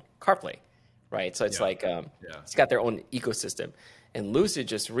Apple CarPlay, right? So it's Yeah. like Yeah. it's got their own ecosystem. And Lucid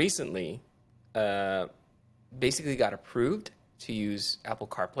just recently basically got approved to use Apple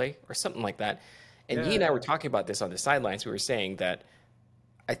CarPlay or something like that. And he and I were Yeah. talking about this on the sidelines. We were saying that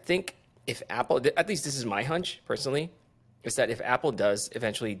I think if Apple, at least this is my hunch personally, is that if Apple does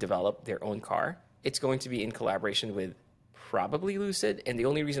eventually develop their own car, it's going to be in collaboration with probably Lucid. And the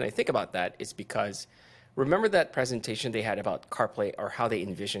only reason I think about that is because remember that presentation they had about CarPlay or how they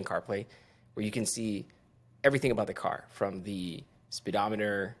envision CarPlay, where you can see everything about the car from the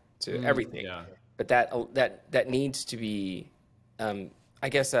speedometer to everything. Yeah. But that needs to be, I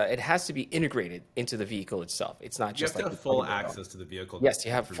guess, it has to be integrated into the vehicle itself. It's not You have just to like have you full plug it in. access to the vehicle Yes,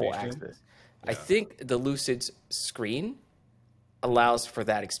 you have full information. access. I Yeah. think the Lucid's screen allows for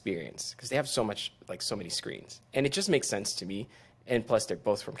that experience because they have so many screens, and it just makes sense to me. And plus, they're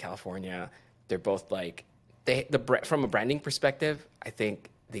both from California. They're both like from a branding perspective, I think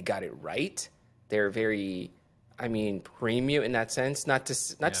they got it right. They're very, I mean, premium in that sense. Not to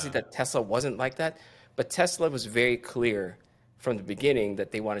say Yeah. that Tesla wasn't like that, but Tesla was very clear from the beginning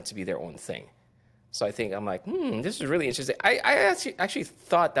that they wanted to be their own thing. So I think I'm like, this is really interesting. I actually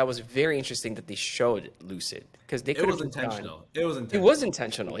thought that was very interesting that they showed Lucid because they It could have was just gone. intentional. It was It intentional. was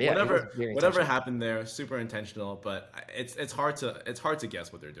intentional, yeah. It was very Whatever intentional. happened there, super intentional. But it's hard to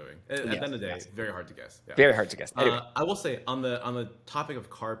guess what they're doing. At the Yes, end of the day, yes. very hard to guess. Yeah. Very hard to guess. Anyway, I will say on the topic of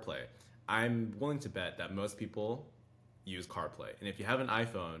CarPlay, I'm willing to bet that most people use CarPlay, and if you have an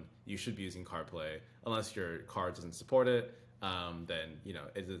iPhone, you should be using CarPlay unless your car doesn't support it. Then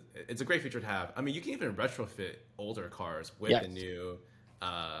it's a great feature to have. I mean, you can even retrofit older cars with yes. the new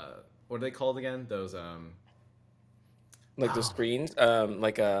what are they called again? Those Like the oh, screens,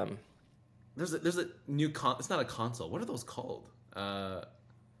 there's a new it's not a console. What are those called? I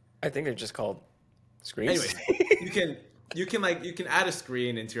think they're just called screens. Anyways, you can add a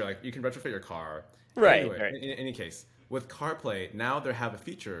screen into your you can retrofit your car. Right, Anyway, right. in any case, with CarPlay now they're gonna have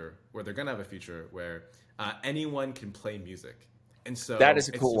a feature where anyone can play music, and so That is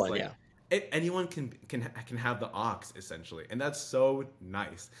a it's cool just one, yeah. Anyone can have the aux essentially, and that's so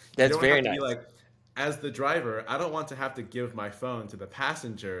nice. You That's don't very have to nice. be like, as the driver, I don't want to have to give my phone to the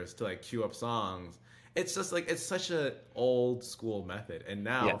passengers to like queue up songs. It's just like it's such a old school method, and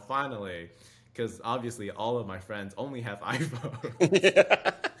now Yeah. finally, because obviously all of my friends only have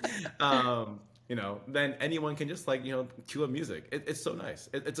iPhones. Then anyone can just queue up music. It's so nice.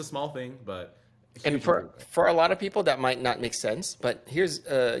 It's a small thing, but a And huge for improvement. for a lot of people, that might not make sense. But here's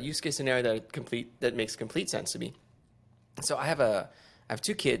a use case scenario that makes complete sense to me. So I have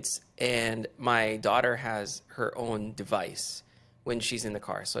two kids, and my daughter has her own device when she's in the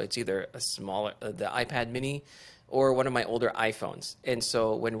car. So it's either a smaller, the iPad Mini, or one of my older iPhones. And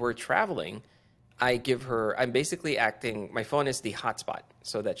so when we're traveling, I'm basically acting. My phone is the hotspot,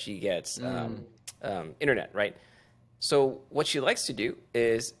 so that she gets internet, right? So what she likes to do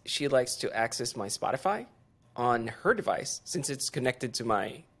is she likes to access my Spotify on her device since it's connected to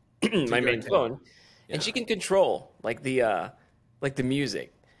my my your main antenna. phone, and she can control like the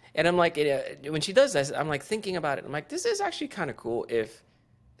music. And I'm like, when she does this, I'm like thinking about it. I'm like, this is actually kind of cool if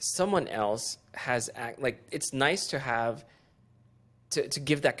someone else it's nice to have to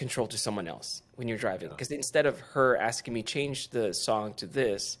give that control to someone else when you're driving, because instead of her asking me change the song to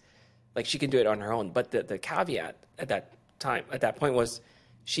this, like she can do it on her own. But the caveat at that point was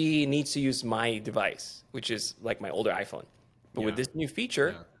she needs to use my device, which is like my older iPhone. But with Yeah. this new feature,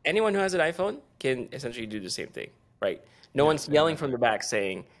 Yeah. anyone who has an iPhone can essentially do the same thing. right? No Yeah, one's yelling from exactly. the back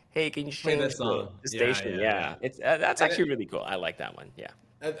saying, "Hey, can you Play change this song. the Yeah, station?" yeah, Yeah, yeah. it's that's And actually really cool. I like that one. Yeah.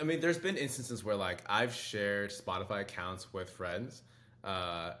 I mean, there's been instances where like I've shared Spotify accounts with friends,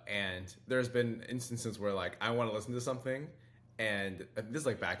 and there's been instances where like I want to listen to something, and this is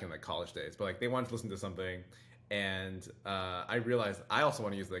like back in like college days, but like they want to listen to something, and I realized I also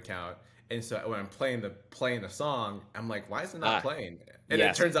want to use the account, and so when I'm playing the song, I'm like, why is it not Ah, playing? And it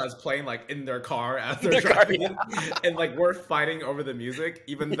yes. turns out it's playing like in their car as In they're the car, driving, and like we're fighting over the music,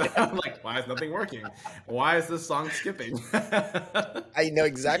 even though yeah. I'm like, why is nothing working? Why is this song skipping? I know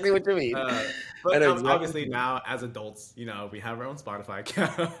exactly what you mean. Uh, I but know exactly what obviously you mean. now as adults, we have our own Spotify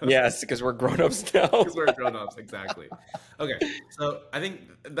account Yes, because we're grown-ups now. because we're grown-ups. Exactly. Okay, so I think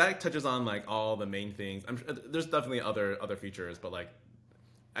that touches on like all the main things. There's definitely other features, but like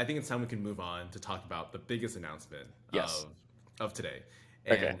I think it's time we can move on to talk about the biggest announcement Yes. of today,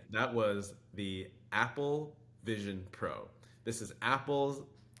 Okay. and that was the Apple Vision Pro. This is Apple's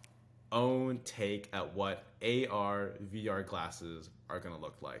own take at what AR VR glasses are going to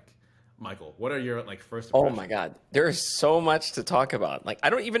look like. Michael, what are your like first Oh my impressions? God. There is so much to talk about. Like, I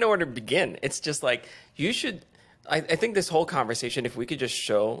don't even know where to begin. It's just like, you should. I think this whole conversation, if we could just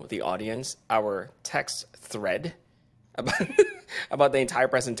show the audience our text thread about, about the entire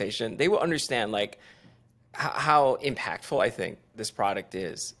presentation, they will understand, like, how impactful I think this product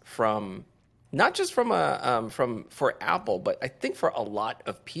is from not just from from for Apple, but I think for a lot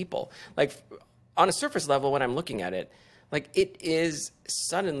of people. Like on a surface level, when I'm looking at it, like it is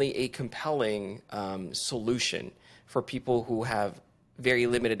suddenly a compelling solution for people who have very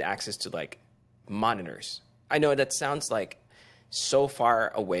limited access to like monitors. I know that sounds like so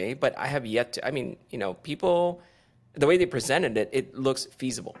far away, but I have yet to. I mean, people, the way they presented it, it looks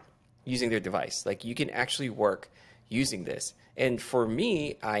feasible using their device. Like you can actually work using this. And for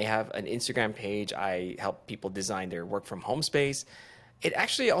me, I have an Instagram page. I help people design their work from home space. It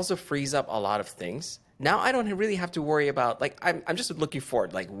actually also frees up a lot of things. Now I don't really have to worry about like I'm just looking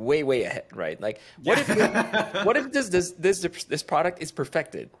forward like way ahead, right? Like what Yeah. if this product is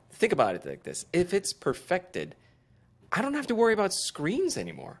perfected? Think about it like this. If it's perfected, I don't have to worry about screens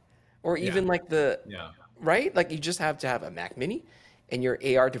anymore, or Yeah. even like the Yeah. right. Like you just have to have a Mac Mini and your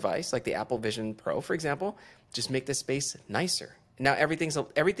AR device, like the Apple Vision Pro, for example. Just make the space nicer. Now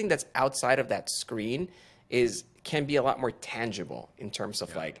everything that's outside of that screen is can be a lot more tangible in terms of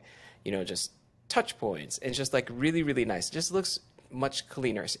Yeah. like, just touch points and just like really nice. It just looks much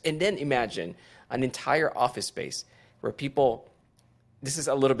cleaner. And then imagine an entire office space where people this is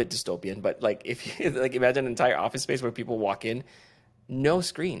a little bit dystopian, but like if you like imagine an entire office space where people walk in, no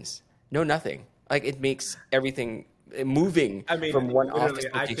screens, no nothing. Like it makes everything moving I mean, from one office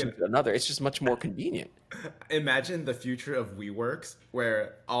literally, I location can to another. It's just much more convenient. imagine the future of WeWorks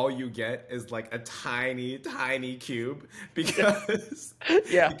where all you get is like a tiny cube because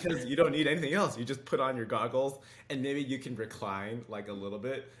Yeah. because you don't need anything else. You just put on your goggles and maybe you can recline like a little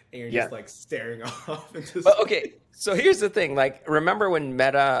bit and you're Yeah. just like staring off into But okay, space. so here's the thing. Like, remember when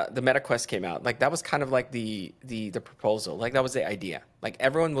the Meta Quest came out? Like, that was kind of like the proposal. Like, that was the idea. Like,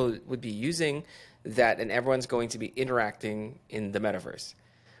 everyone would be using that, and everyone's going to be interacting in the metaverse.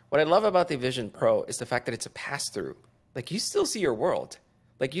 What I love about the Vision Pro is the fact that it's a pass through. Like, you still see your world.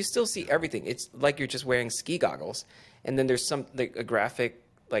 Like, you still see everything. It's like you're just wearing ski goggles, and then there's some like a graphic.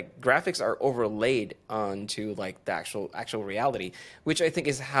 Like graphics are overlaid onto like the actual reality, which I think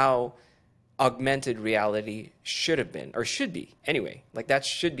is how augmented reality should have been or should be anyway. Like that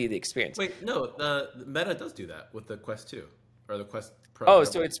should be the experience. Wait, no, Meta does do that with the Quest 2 or the Quest Pro, Oh,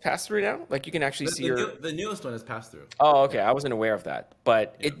 whatever so it it's is. pass through now. Like you can actually see your. The newest one is pass through. Oh, Yeah, okay. I wasn't aware of that,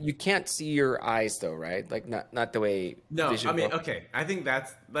 but yeah. you can't see your eyes though, right? Like not the way No, I Vision mean, Pro. okay. I think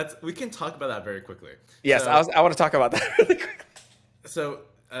that's we can talk about that very quickly. Yes, I want to talk about that really quickly. So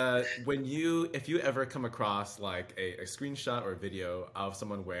when if you ever come across like a screenshot or a video of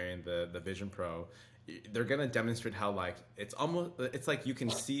someone wearing the Vision Pro, they're gonna demonstrate how like it's like you can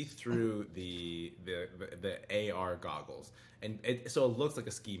see through the AR goggles, and so it looks like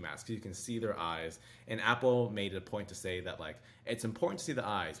a ski mask. You can see their eyes, and Apple made it a point to say that like it's important to see the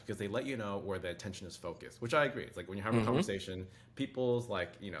eyes because they let you know where the attention is focused. Which I agree. It's like when you're having a conversation, people's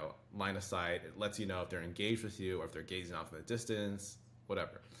like line of sight, it lets you know if they're engaged with you or if they're gazing off in the distance,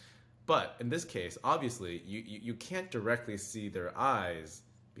 whatever. But in this case, obviously, you can't directly see their eyes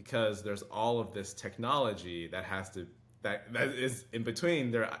because there's all of this technology that is in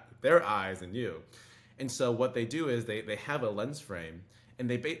between their eyes and you. And so what they do is they have a lens frame and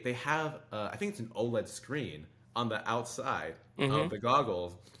they have I think it's an OLED screen on the outside of the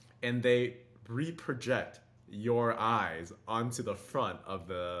goggles, and they reproject your eyes onto the front of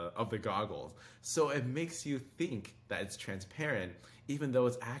the goggles. So it makes you think that it's transparent, even though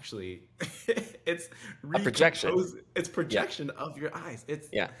it's actually it's A projection. it's Yeah. projection of your eyes. It's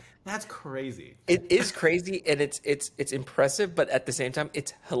Yeah. That's crazy. It is crazy and it's impressive, but at the same time,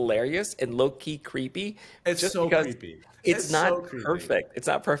 it's hilarious and low key creepy, It's just so because creepy. it's It's not so creepy. perfect. It's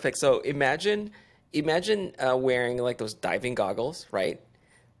not perfect. So imagine wearing like those diving goggles, right?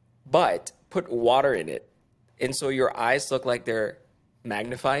 But put water in it, and so your eyes look like they're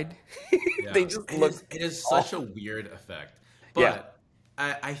magnified. They Yeah, just it look is such a all. weird effect. Yeah, But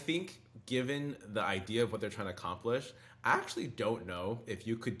I think given the idea of what they're trying to accomplish, I actually don't know if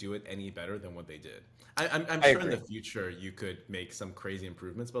you could do it any better than what they did. I'm I sure in agree. the future you could make some crazy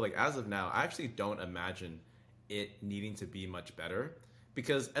improvements, but like as of now, I actually don't imagine it needing to be much better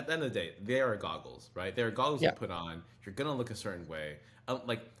because at the end of the day, they are goggles, right? They are goggles you Yeah, put on. You're gonna look a certain way.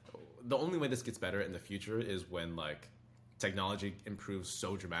 Like the only way this gets better in the future is when like technology improves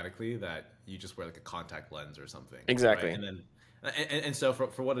so dramatically that you just wear like a contact lens or something, right? exactly. And then and so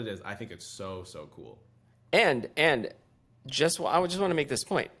for what it is, I think it's so cool. And I would just want to make this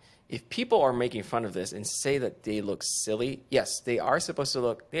point. If people are making fun of this and say that they look silly, yes, they are supposed to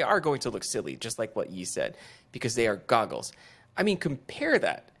look. They are going to look silly, just like what you said, because they are goggles. I mean, compare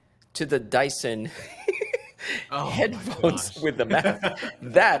that to the Dyson Oh my headphones gosh. with the mask.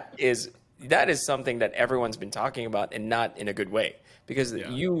 That is something that everyone's been talking about, and not in a good way, because Yeah.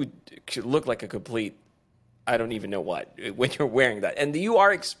 you could look like a complete I don't even know what when you're wearing that, and you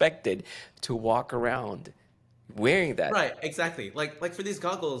are expected to walk around wearing that Right, exactly. Like for these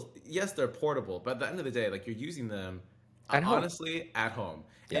goggles, yes, they're portable, but at the end of the day, like you're using them at home. honestly at home.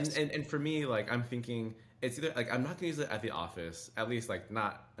 And Yes, and for me, like I'm thinking it's either like I'm not gonna use it at the office, at least like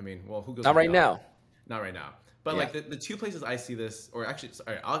not. I mean, well, who goes not into the right office? now. Not right now. But Yeah. like the two places I see this, or actually,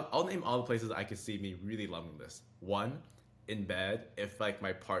 sorry, I'll name all the places I could see me really loving this. One, in bed, if like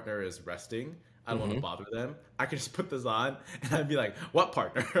my partner is resting, I don't want to Hmm. bother them. I can just put this on and I'd be like, "What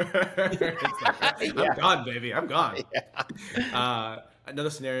partner?" It's like, I'm Yeah. gone, baby. I'm gone. Yeah. Another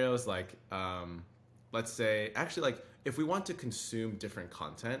scenario is like, let's say, actually, like if we want to consume different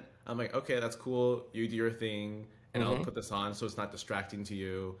content, I'm like, okay, that's cool. You do your thing, and I'll Hmm. put this on so it's not distracting to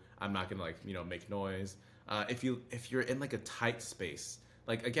you. I'm not gonna like make noise. If you're in like a tight space,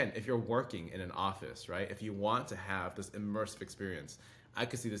 like again, if you're working in an office, right? If you want to have this immersive experience, I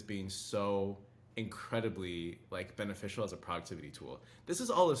could see this being so incredibly like beneficial as a productivity tool. This is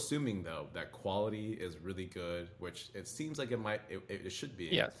all assuming though that quality is really good, which it seems like it should be.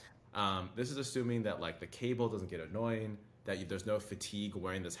 Yes. This is assuming that like the cable doesn't get annoying, that there's no fatigue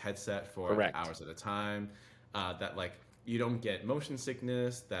wearing this headset for like Correct. hours at a time, that like you don't get motion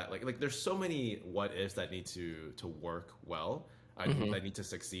sickness, that like there's so many what ifs that need to work well, Hmm. that need to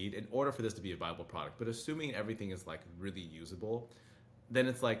succeed in order for this to be a viable product. But assuming everything is like really usable, then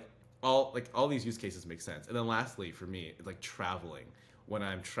it's like all these use cases make sense. And then lastly, for me, it's like traveling. When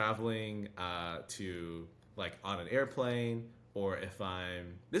I'm traveling to like on an airplane, or if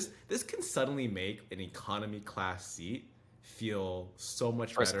I'm this can suddenly make an economy class seat feel so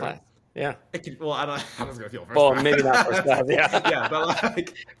much First better. class. Yeah. It can, well, I don't. I was gonna feel first Well, maybe not first class. class. Yeah, Yeah.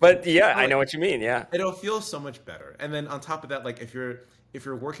 But yeah, but I like know what you mean. Yeah. it'll feel so much better. And then on top of that, like if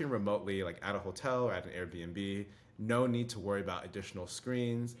you're working remotely, like at a hotel or at an Airbnb, no need to worry about additional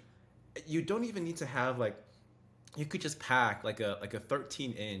screens. You don't even need to have like you could just pack like a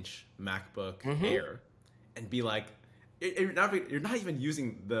 13-inch MacBook Hmm. Air and be like you're not even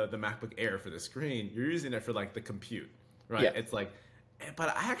using the MacBook Air for the screen. You're using it for like the compute, right? Yeah. It's like,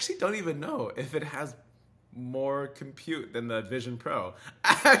 but I actually don't even know if it has more compute than the Vision Pro.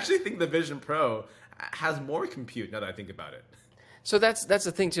 I actually think the Vision Pro has more compute now that I think about it. So that's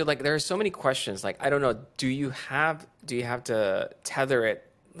the thing too. Like there are so many questions. Like I don't know. Do you have to tether it?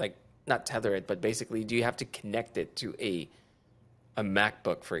 Like not tether it, but basically, do you have to connect it to a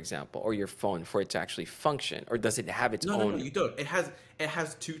MacBook, for example, or your phone for it to actually function, or does it have its No, own? you don't. It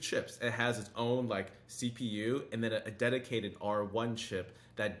has two chips. It has its own like CPU and then a dedicated R1 chip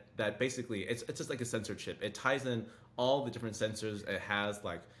that basically it's just like a sensor chip. It ties in all the different sensors. It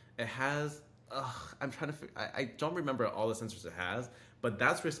has I'm trying to I don't remember all the sensors it has, but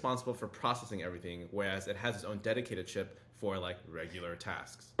that's responsible for processing everything, whereas it has its own dedicated chip for like regular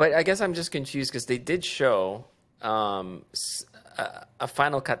tasks. But I guess I'm just confused because they did show a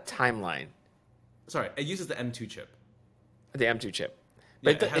Final Cut timeline, Sorry, it uses the M2 chip. the M2 chip.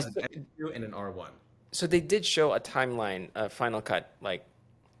 Yeah, But it has an M2 and an R1. so they did show a timeline, a Final Cut like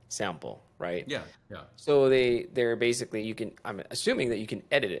sample, right? Yeah, yeah. So they're basically you can. I'm assuming that you can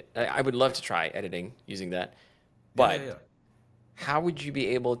edit it. I would love to try editing using that, Yeah, yeah, but yeah. how would you be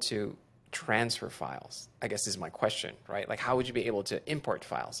able to transfer files? I guess is my question, right? Like, how would you be able to import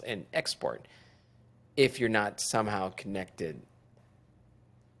files and export if you're not somehow connected?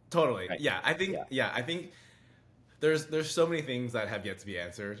 Totally. Right. I think there's so many things that have yet to be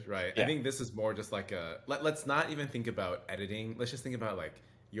answered, right? I Yeah. think this is more just like let's not even think about editing. Let's just think about like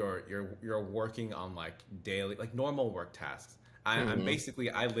you're working on like daily, like normal work tasks. I'm basically,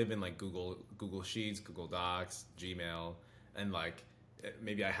 I live in like Google Sheets, Google Docs, Gmail, and like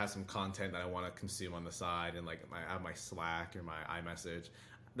maybe I have some content that I want to consume on the side, and like I have my Slack or my iMessage.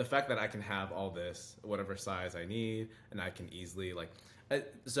 The fact that I can have all this, whatever size I need, and I can easily like.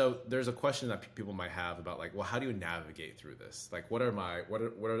 So there's a question that people might have about like, well, how do you navigate through this? Like, what is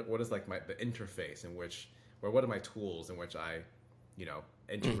like the interface in which, or what are my tools in which I,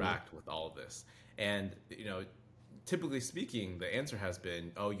 interact with all of this? And typically speaking, the answer has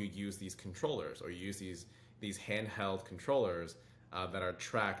been, oh, you use these controllers, or you use these handheld controllers that are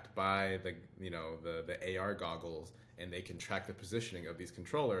tracked by the AR goggles, and they can track the positioning of these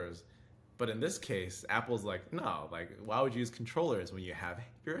controllers. But in this case, Apple's like, no, like, why would you use controllers when you have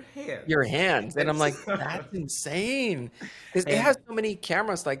your hands? Your hands. And I'm like, that's insane. Because it And has so many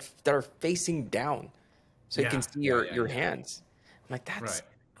cameras like that are facing down, so you can see your yeah. hands. I'm like, that's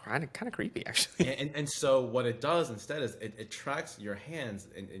Right. kind of creepy, actually. And so what it does instead is it tracks your hands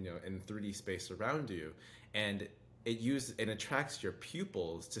in 3D space around you, and it tracks your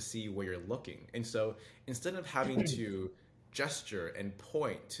pupils to see where you're looking. And so instead of having to gesture and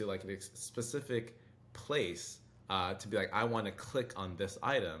point to like a specific place to be like, I want to click on this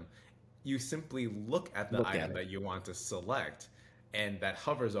item, you simply look at the item that you want to select, and that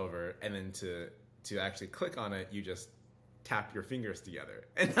hovers over, and then to actually click on it, you just tap your fingers together.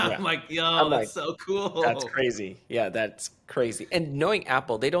 And I'm like, yo, that's so cool. That's crazy. Yeah, that's crazy. And knowing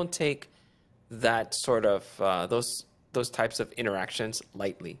Apple, they don't take that sort of those types of interactions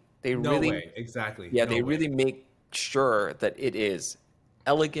lightly. They Exactly. Yeah, they really make sure that it is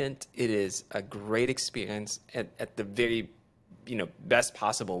elegant, it is a great experience at the very best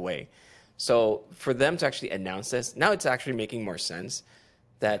possible way. So for them to actually announce this, now it's actually making more sense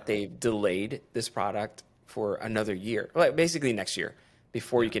that they've delayed this product for another year, like basically next year,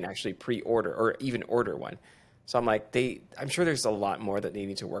 before you can actually pre-order or even order one. So I'm like, I'm sure there's a lot more that they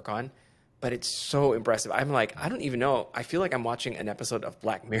need to work on, but it's so impressive. I'm like, I don't even know. I feel like I'm watching an episode of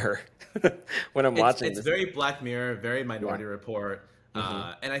Black Mirror when I'm watching this. It's very Black Mirror, very Minority Report.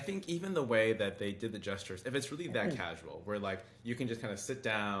 And I think even the way that they did the gestures, if it's really that casual, where like you can just kind of sit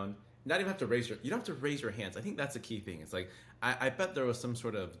down, not even have to you don't have to raise your hands. I think that's a key thing. It's like, I bet there was some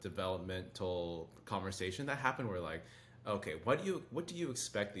sort of developmental conversation that happened where like, okay, what do you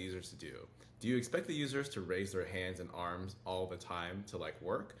expect the users to do? Do you expect the users to raise their hands and arms all the time to like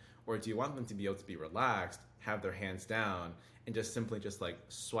work? Or do you want them to be able to be relaxed, have their hands down, and just simply just like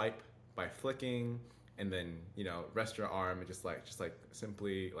swipe by flicking, and then rest your arm and just like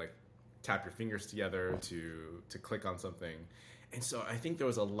simply like tap your fingers together to click on something. And so I think there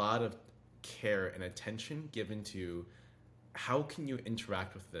was a lot of care and attention given to how can you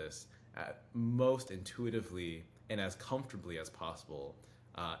interact with this most intuitively and as comfortably as possible,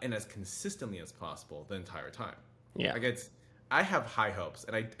 and as consistently as possible the entire time. Yeah. Like I have high hopes,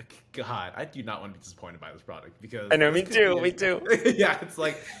 and I do not want to be disappointed by this product, because I know, me too. Yeah, it's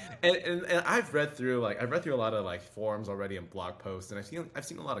like, and I've read through a lot of like forums already and blog posts, and I've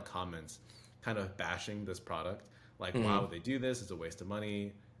seen a lot of comments kind of bashing this product, like, why would they do this? It's a waste of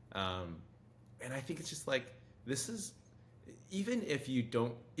money. And I think it's just like, this is, even if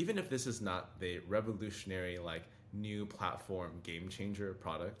this is not the revolutionary like new platform game changer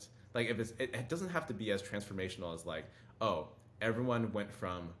product, like if it doesn't have to be as transformational as like, oh, everyone went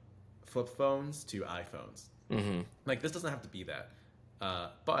from flip phones to iPhones. Like, this doesn't have to be that.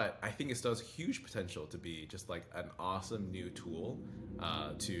 But I think it still has huge potential to be just like an awesome new tool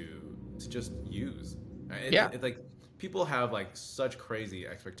to just use. It's like, people have like such crazy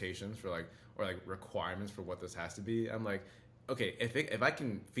expectations for like, or like requirements for what this has to be. I'm like, okay, if I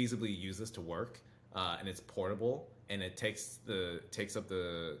can feasibly use this to work, and it's portable, and it takes up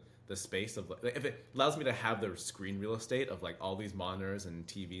the space of, like, if it allows me to have the screen real estate of like all these monitors and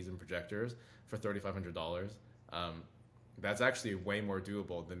TVs and projectors for $3,500, that's actually way more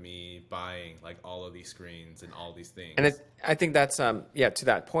doable than me buying like all of these screens and all these things. And I think that's to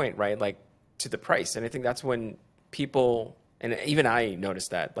that point, right? Like, to the price. And I think that's when people, and even I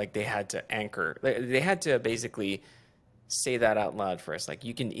noticed that, like, they had to anchor, they had to basically say that out loud first. Like,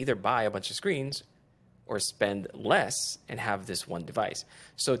 you can either buy a bunch of screens or spend less and have this one device.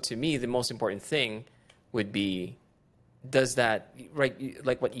 So to me, the most important thing would be, does that, right,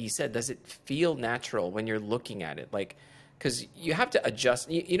 like what you said, does it feel natural when you're looking at it? Like, because you have to adjust.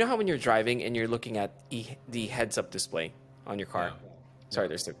 You know how when you're driving and you're looking at the heads-up display on your car. Yeah. Sorry,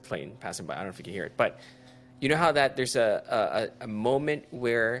 there's a plane passing by. I don't know if you can hear it, but you know how that there's a moment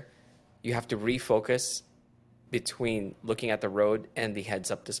where you have to refocus between looking at the road and the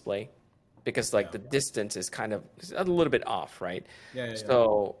heads-up display because like the distance is kind of a little bit off, right? Yeah.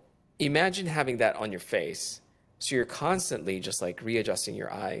 So imagine having that on your face. So you're constantly just like readjusting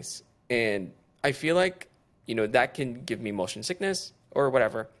your eyes. And I feel like, that can give me motion sickness or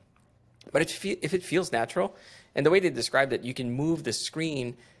whatever. But if it feels natural, and the way they described it, you can move the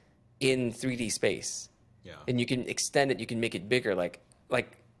screen in 3D space. Yeah. And you can extend it, you can make it bigger. Like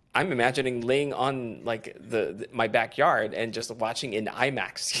I'm imagining laying on like my backyard and just watching in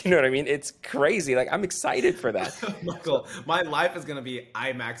IMAX. You know what I mean? It's crazy. Like I'm excited for that. Michael, my life is gonna be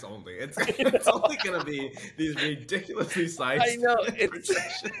IMAX only. It's only gonna be these ridiculously sized. I know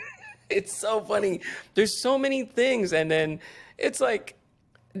it's so funny. There's so many things, and then it's like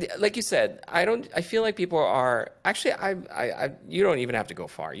you said. I feel like people are actually. You don't even have to go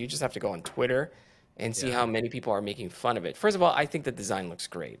far. You just have to go on Twitter and see how many people are making fun of it. First of all, I think the design looks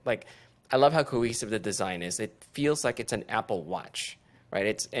great. Like, I love how cohesive the design is. It feels like it's an Apple Watch,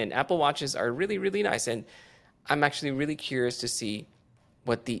 right? And Apple Watches are really, really nice. And I'm actually really curious to see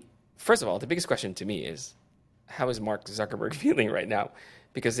first of all, the biggest question to me is, how is Mark Zuckerberg feeling right now?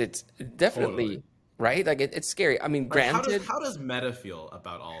 Because it's definitely, right? Like, it's scary. I mean, granted. How does Meta feel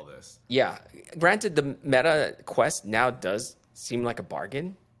about all this? Yeah. Granted, the Meta Quest now does seem like a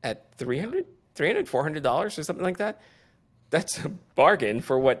bargain at $300, $400 or something like that. That's a bargain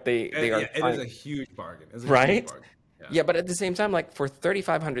for what they are. Yeah, it is a huge bargain. Right? Huge bargain. Yeah, but at the same time, like for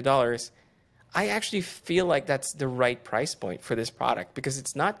 $3,500, I actually feel like that's the right price point for this product because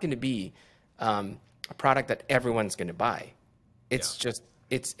it's not going to be a product that everyone's going to buy. It's just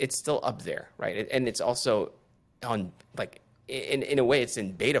it's still up there, right? And it's also on like in a way it's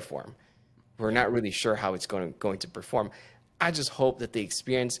in beta form. We're not really sure how it's going to perform. I just hope that the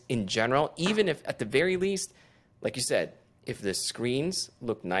experience in general, even if at the very least, like you said, if the screens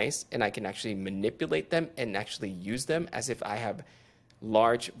look nice and I can actually manipulate them and actually use them as if I have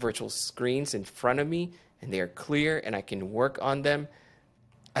large virtual screens in front of me and they are clear and I can work on them,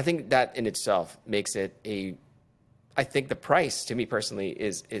 I think that in itself makes it I think the price to me personally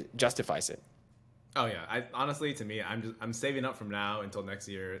it justifies it. Oh yeah, honestly, to me, I'm saving up from now until next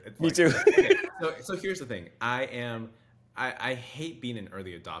year. It's Me too. Okay, so here's the thing. I hate being an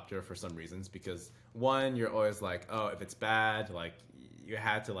early adopter for some reasons because one, you're always like, oh, if it's bad, like you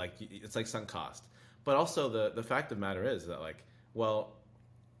had to it's like sunk cost. But also the fact of the matter is that like, well,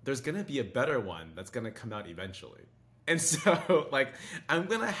 there's gonna be a better one that's gonna come out eventually. And so like I'm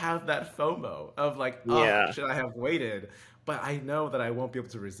gonna have that FOMO of like, oh, should I have waited? But I know that I won't be able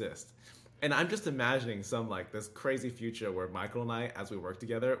to resist. And I'm just imagining some like this crazy future where Michael and I, as we work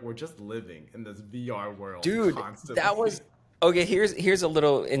together, we're just living in this VR world. Dude, constantly. that was okay. Here's a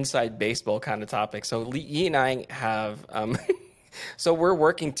little inside baseball kind of topic. So Yi and I have so we're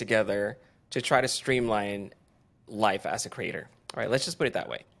working together to try to streamline life as a creator. All right, let's just put it that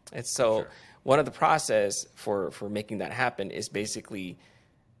way. And so one of the process for making that happen is basically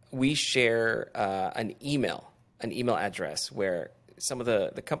we share an email address where some of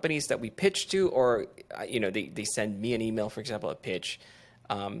the companies that we pitch to, or they send me an email, for example, a pitch.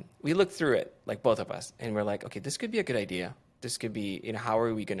 We look through it, like both of us, and we're like, okay, this could be a good idea. This could be, how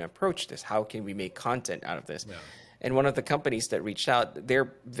are we going to approach this? How can we make content out of this? Yeah. And one of the companies that reached out,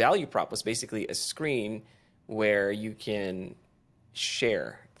 their value prop was basically a screen where you can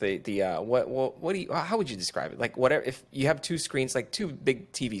share how would you describe it? Like whatever, if you have two screens, like two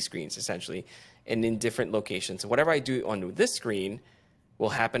big TV screens essentially, and in different locations. So whatever I do on this screen will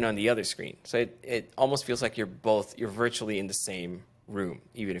happen on the other screen. So it almost feels like you're virtually in the same room,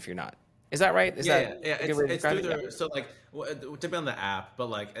 even if you're not. Is that right? Yeah. It's through their, so like, depending on the app, but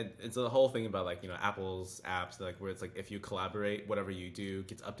like it's a whole thing about like, Apple's apps, like where it's like if you collaborate, whatever you do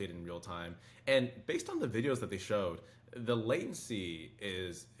gets updated in real time. And based on the videos that they showed, the latency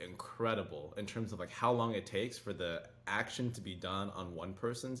is incredible in terms of like how long it takes for the action to be done on one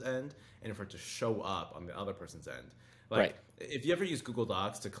person's end and for it to show up on the other person's end. Like if you ever use Google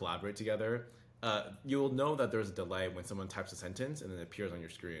Docs to collaborate together, you'll know that there's a delay when someone types a sentence and then it appears on your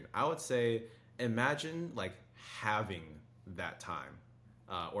screen. I would say imagine like having that time,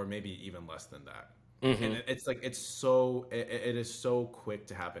 or maybe even less than that. Mm-hmm. And it's like it is so quick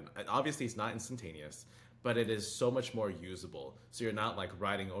to happen. And obviously, it's not instantaneous, but it is so much more usable. So you're not like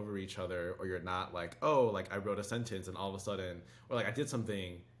writing over each other, or you're not like, oh, like I wrote a sentence and all of a sudden, or like I did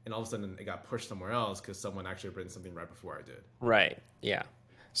something and all of a sudden it got pushed somewhere else because someone actually written something right before I did. Right. Yeah.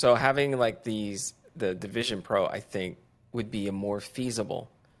 So having like the Vision Pro, I think would be a more feasible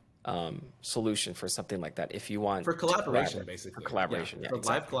solution for something like that if you want For to collaboration, collaborate. basically. For collaboration, yeah, For live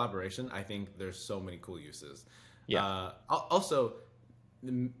exactly. collaboration, I think there's so many cool uses. Yeah. Also,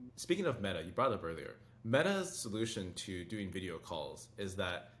 speaking of Meta, you brought up earlier. Meta's solution to doing video calls is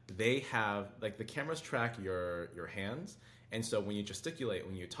that they have like the cameras track your hands, and so when you gesticulate,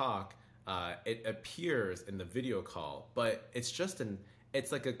 when you talk, it appears in the video call, but it's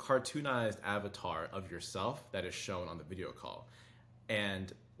like a cartoonized avatar of yourself that is shown on the video call.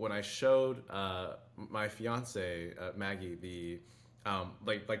 And when I showed my fiance Maggie the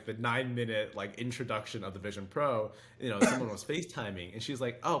like the 9 minute like introduction of the Vision Pro, someone was FaceTiming and she's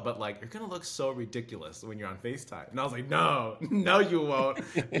like, "Oh, but like you're gonna look so ridiculous when you're on FaceTime." And I was like, "No, no, you won't,"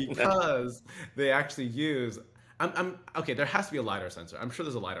 because they actually use. I'm okay. There has to be a lidar sensor. I'm sure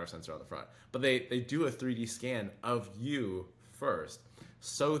there's a lidar sensor on the front, but they do a 3D scan of you first,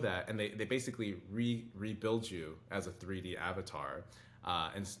 so that and they basically rebuild you as a 3D avatar,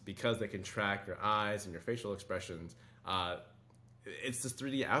 and because they can track your eyes and your facial expressions. It's this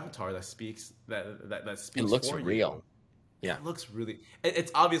 3D avatar that speaks that speaks. It looks for real. you. Yeah. It looks really.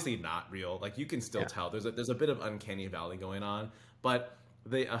 It's obviously not real. Like you can still Yeah. tell. There's a bit of uncanny valley going on, but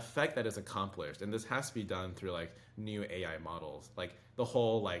the effect that is accomplished, and this has to be done through like new AI models, like the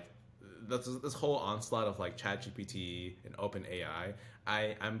whole like this whole onslaught of like ChatGPT and OpenAI.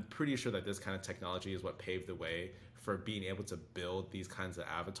 I'm pretty sure that this kind of technology is what paved the way for being able to build these kinds of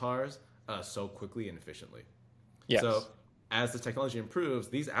avatars so quickly and efficiently. Yes. So as the technology improves,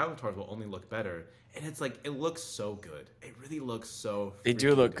 these avatars will only look better. And it's like, it looks so good. It really looks so They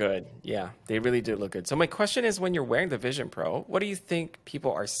do freaking look good. Yeah, they really do look good. So my question is, when you're wearing the Vision Pro, what do you think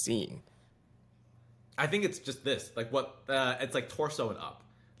people are seeing? I think it's just this. Like what, it's like torso and up.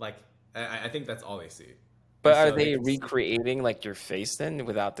 Like, I think that's all they see. But And are so they they can see, recreating like your face then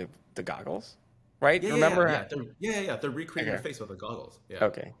without the goggles? Right? yeah, yeah, Remember? yeah, yeah. They're recreating your Okay. face with the goggles. Yeah.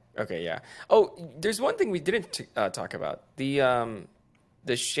 Okay. Okay. Yeah. Oh, there's one thing we didn't talk about: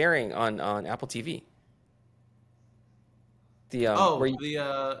 the sharing on Apple TV. The Oh,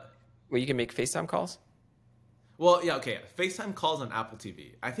 where you can make FaceTime calls. well, yeah, okay. FaceTime calls on Apple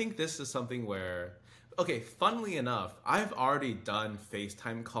TV. I think this is something where, okay, funnily enough, I've already done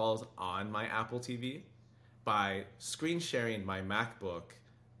FaceTime calls on my Apple TV by screen sharing my MacBook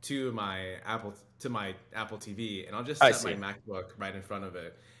to my Apple TV, and I'll just I set my see. MacBook right in front of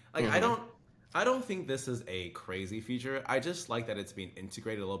it. Like Hmm. I don't think this is a crazy feature. I just like that it's being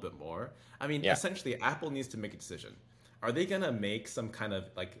integrated a little bit more. I mean, Yeah. essentially, Apple needs to make a decision. Are they gonna make some kind of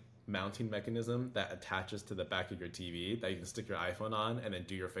like mounting mechanism that attaches to the back of your TV that you can stick your iPhone on and then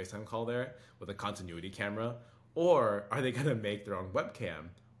do your FaceTime call there with a continuity camera? Or are they gonna make their own webcam?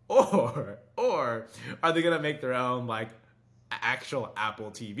 Or are they gonna make their own like actual Apple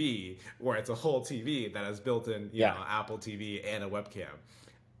TV where it's a whole TV that has built in, Yeah. Apple TV and a webcam?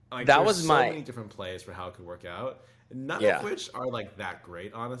 Like That there's was so my many different plays for how it could work out. None of yeah. which are like that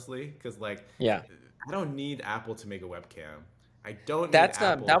great, honestly, because like Yeah. I don't need Apple to make a webcam. I don't need That's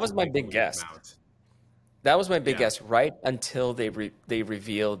Apple that to was my make a big Leaf guess. mount. That was my big Yeah. guess right until they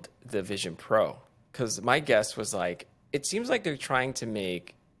revealed the Vision Pro. Because my guess was like, it seems like they're trying to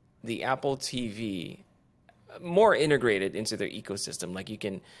make the Apple TV more integrated into their ecosystem. Like you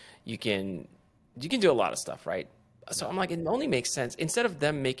can do a lot of stuff, right? So I'm like, it only makes sense instead of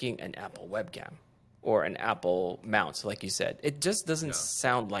them making an Apple webcam or an Apple mount, like you said. It just doesn't Yeah.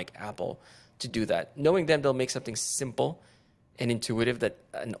 sound like Apple to do that. Knowing them, they'll make something simple and intuitive that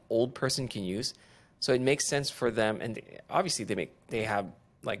an old person can use. So it makes sense for them, and obviously they have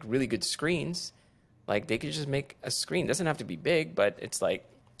like really good screens. Like they could just make a screen. It doesn't have to be big, but it's like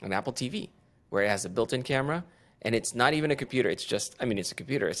an Apple TV where it has a built-in camera, and it's not even a computer. It's just, I mean, it's a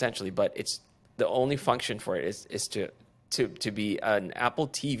computer essentially, but it's the only function for it is to be an Apple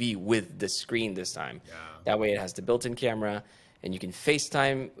TV with the screen this time. Yeah. That way, it has the built-in camera, and you can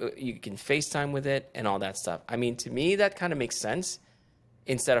FaceTime. You can FaceTime with it and all that stuff. I mean, to me, that kind of makes sense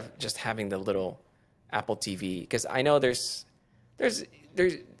instead of just having the little Apple TV, because I know there's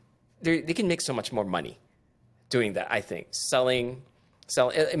they can make so much more money doing that. I think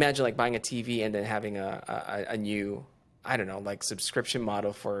imagine like buying a TV and then having a new, I don't know, like subscription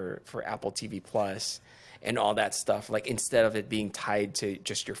model for Apple TV Plus and all that stuff, like instead of it being tied to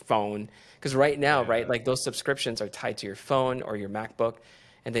just your phone. Because right now, right, Yeah. like those subscriptions are tied to your phone or your MacBook,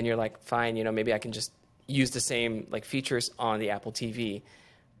 and then you're like, fine, maybe I can just use the same like features on the Apple TV.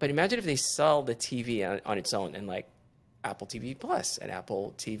 But imagine if they sell the TV on its own, and like Apple TV Plus and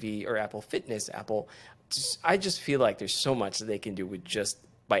Apple TV or Apple Fitness, I just feel like there's so much that they can do with just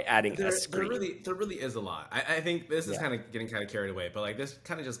by adding a screen. There really is a lot. I think this is Yeah. kind of getting kind of carried away, but like this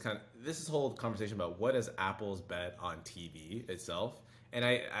this is whole conversation about what is Apple's bet on TV itself, and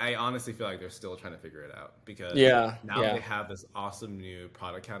I honestly feel like they're still trying to figure it out because Yeah, now yeah. they have this awesome new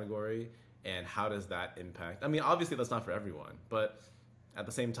product category, and how does that impact? I mean, obviously that's not for everyone, but at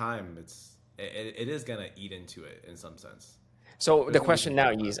the same time, it is gonna eat into it in some sense. So There's the gonna be question some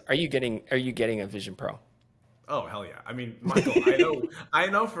now backlash. is, are you getting a Vision Pro? Oh hell yeah! I mean, Michael, I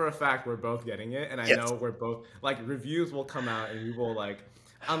know for a fact we're both getting it, and I Yes. know we're both like reviews will come out, and we will like,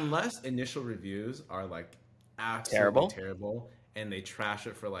 unless initial reviews are like absolutely Terrible. terrible, and they trash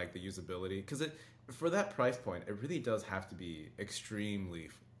it for like the usability, because it for that price point, it really does have to be extremely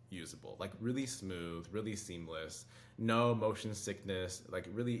usable, like really smooth, really seamless, no motion sickness, like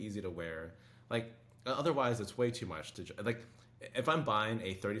really easy to wear. Like otherwise, it's way too much to like. If I'm buying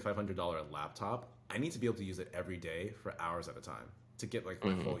a $3,500 laptop, I need to be able to use it every day for hours at a time to get like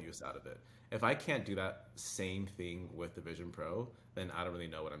my full use out of it. If I can't do that same thing with the Vision Pro, then I don't really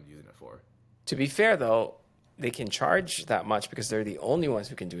know what I'm using it for. To be fair, though, they can charge that much because they're the only ones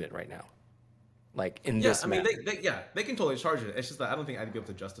who can do it right now. Like in Yeah, this I mean, map. they can totally charge it. It's just that I don't think I'd be able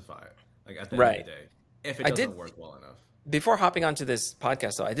to justify it. Like at the end of Right. the day, if it I doesn't did, work well enough. before hopping onto this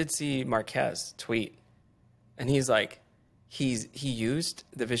podcast, though, I did see Marquez tweet, and he's like, he used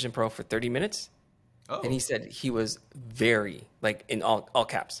the Vision Pro for 30 minutes, Oh, and he said he was very, like in all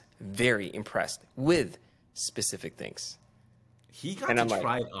caps, very impressed with specific things. he got And to I'm like,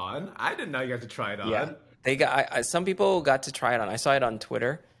 try it on. I didn't know you got to try it on. yeah, they got some people got to try it on. I saw it on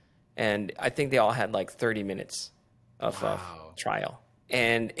Twitter, and I think they all had like 30 minutes of Wow. trial,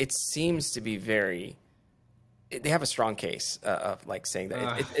 and it seems to be very. They have a strong case of like saying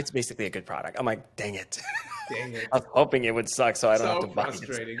that it's basically a good product. I'm like, dang it. Dang it. I was hoping it would suck so I don't have So to buy it.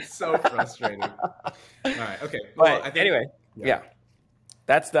 frustrating. So frustrating. All right. Okay. But Well, I think anyway, yeah,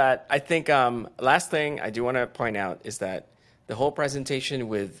 that's that. I think last thing I do want to point out is that the whole presentation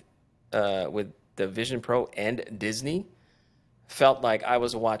with the Vision Pro and Disney felt like I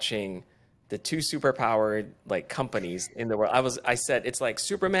was watching the two superpowered like companies in the world. I said it's like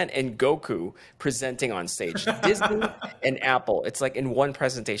Superman and Goku presenting on stage. Disney and Apple. It's like in one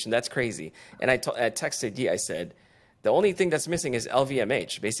presentation. That's crazy. And I texted Yi. I said the only thing that's missing is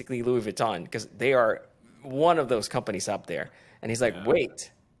LVMH, basically Louis Vuitton, because they are one of those companies up there. And he's like,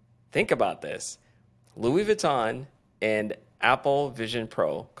 wait, think about this. Louis Vuitton and Apple Vision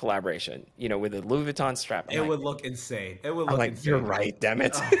Pro collaboration, with the Louis Vuitton strap. it would look insane. It would I'm look like, insane. you're right, damn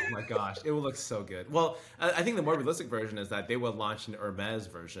it. Oh my gosh, it would look so good. Well, I think the more realistic version is that they would launch an Hermes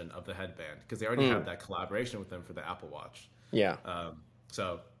version of the headband because they already have that collaboration with them for the Apple Watch. Yeah.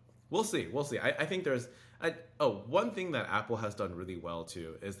 So we'll see. We'll see. I think there's. One thing that Apple has done really well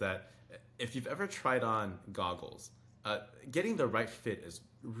too is that if you've ever tried on goggles, getting the right fit is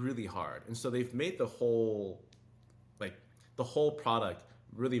really hard, and so they've made the whole product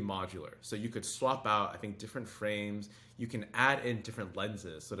really modular. So you could swap out, I think, different frames. You can add in different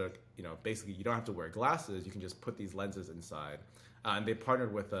lenses so that, basically you don't have to wear glasses. You can just put these lenses inside. And they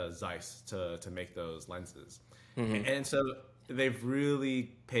partnered with Zeiss to make those lenses. And so they've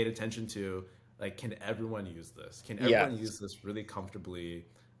really paid attention to, like, can everyone use this? Can everyone use this really comfortably?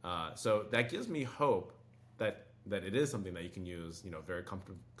 So that gives me hope that it is something that you can use, very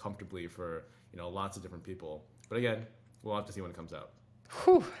comfortably for, lots of different people. But again, we'll have to see when it comes out.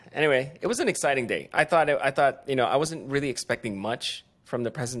 Whew. Anyway, it was an exciting day. I thought, I wasn't really expecting much from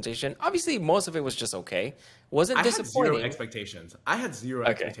the presentation. Obviously, most of it was just okay. Wasn't disappointing. I had zero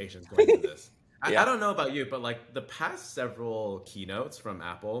expectations going into this. I don't know about you, but like the past several keynotes from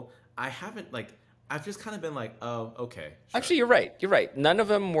Apple, I've just kind of been like, oh, okay. Sure. Actually, you're right. You're right. None of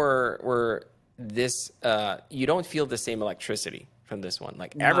them were this. You don't feel the same electricity from this one.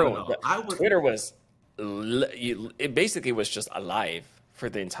 Like everyone, Twitter was. It basically was just alive for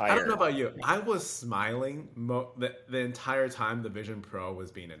the entire. I don't know about you. I was smiling the entire time the Vision Pro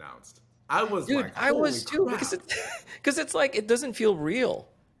was being announced. I was like, I was too, crap. because it's like it doesn't feel real.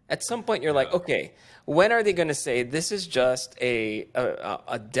 At some point, you're like, okay, when are they going to say this is just a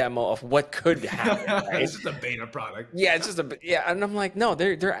demo of what could happen? Right? It's just a beta product. Yeah, it's just and I'm like, no,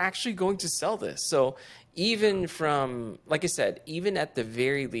 they're actually going to sell this. So even from, like I said, even at the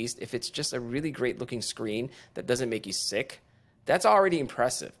very least, if it's just a really great looking screen that doesn't make you sick, that's already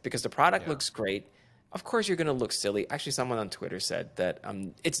impressive because the product looks great. Of course, you're going to look silly. Actually, someone on Twitter said that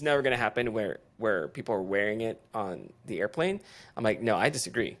it's never going to happen where people are wearing it on the airplane. I'm like, no, I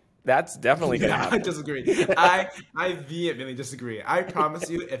disagree. That's definitely going to happen. I disagree. I vehemently disagree. I promise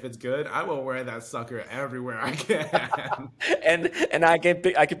you, if it's good, I will wear that sucker everywhere I can. and I can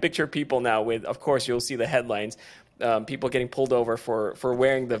picture people now with, of course, you'll see the headlines. people getting pulled over for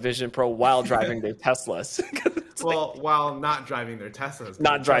wearing the Vision Pro while driving their Teslas. Well, while not driving their Teslas.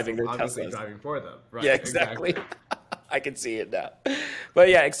 Not driving their obviously Teslas. driving for them. Right. Yeah, exactly. I can see it now. But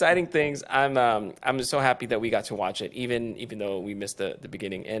yeah, exciting things. I'm so happy that we got to watch it, even though we missed the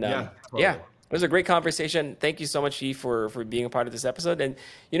beginning. And Totally. yeah, it was a great conversation. Thank you so much, Yi, for being a part of this episode. And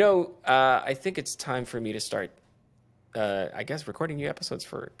I think it's time for me to start, I guess, recording new episodes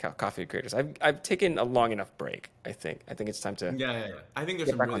for Coffee Creators. I've taken a long enough break. I think it's time to. Yeah. I think there's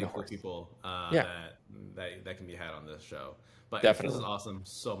some really cool people that can be had on this show. But Definitely. This is awesome.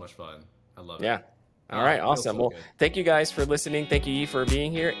 So much fun. I love it. Yeah. All right. Awesome. So well, good. thank you guys for listening. Thank you, Yi, for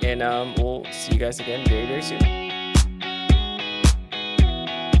being here. And we'll see you guys again very, very soon.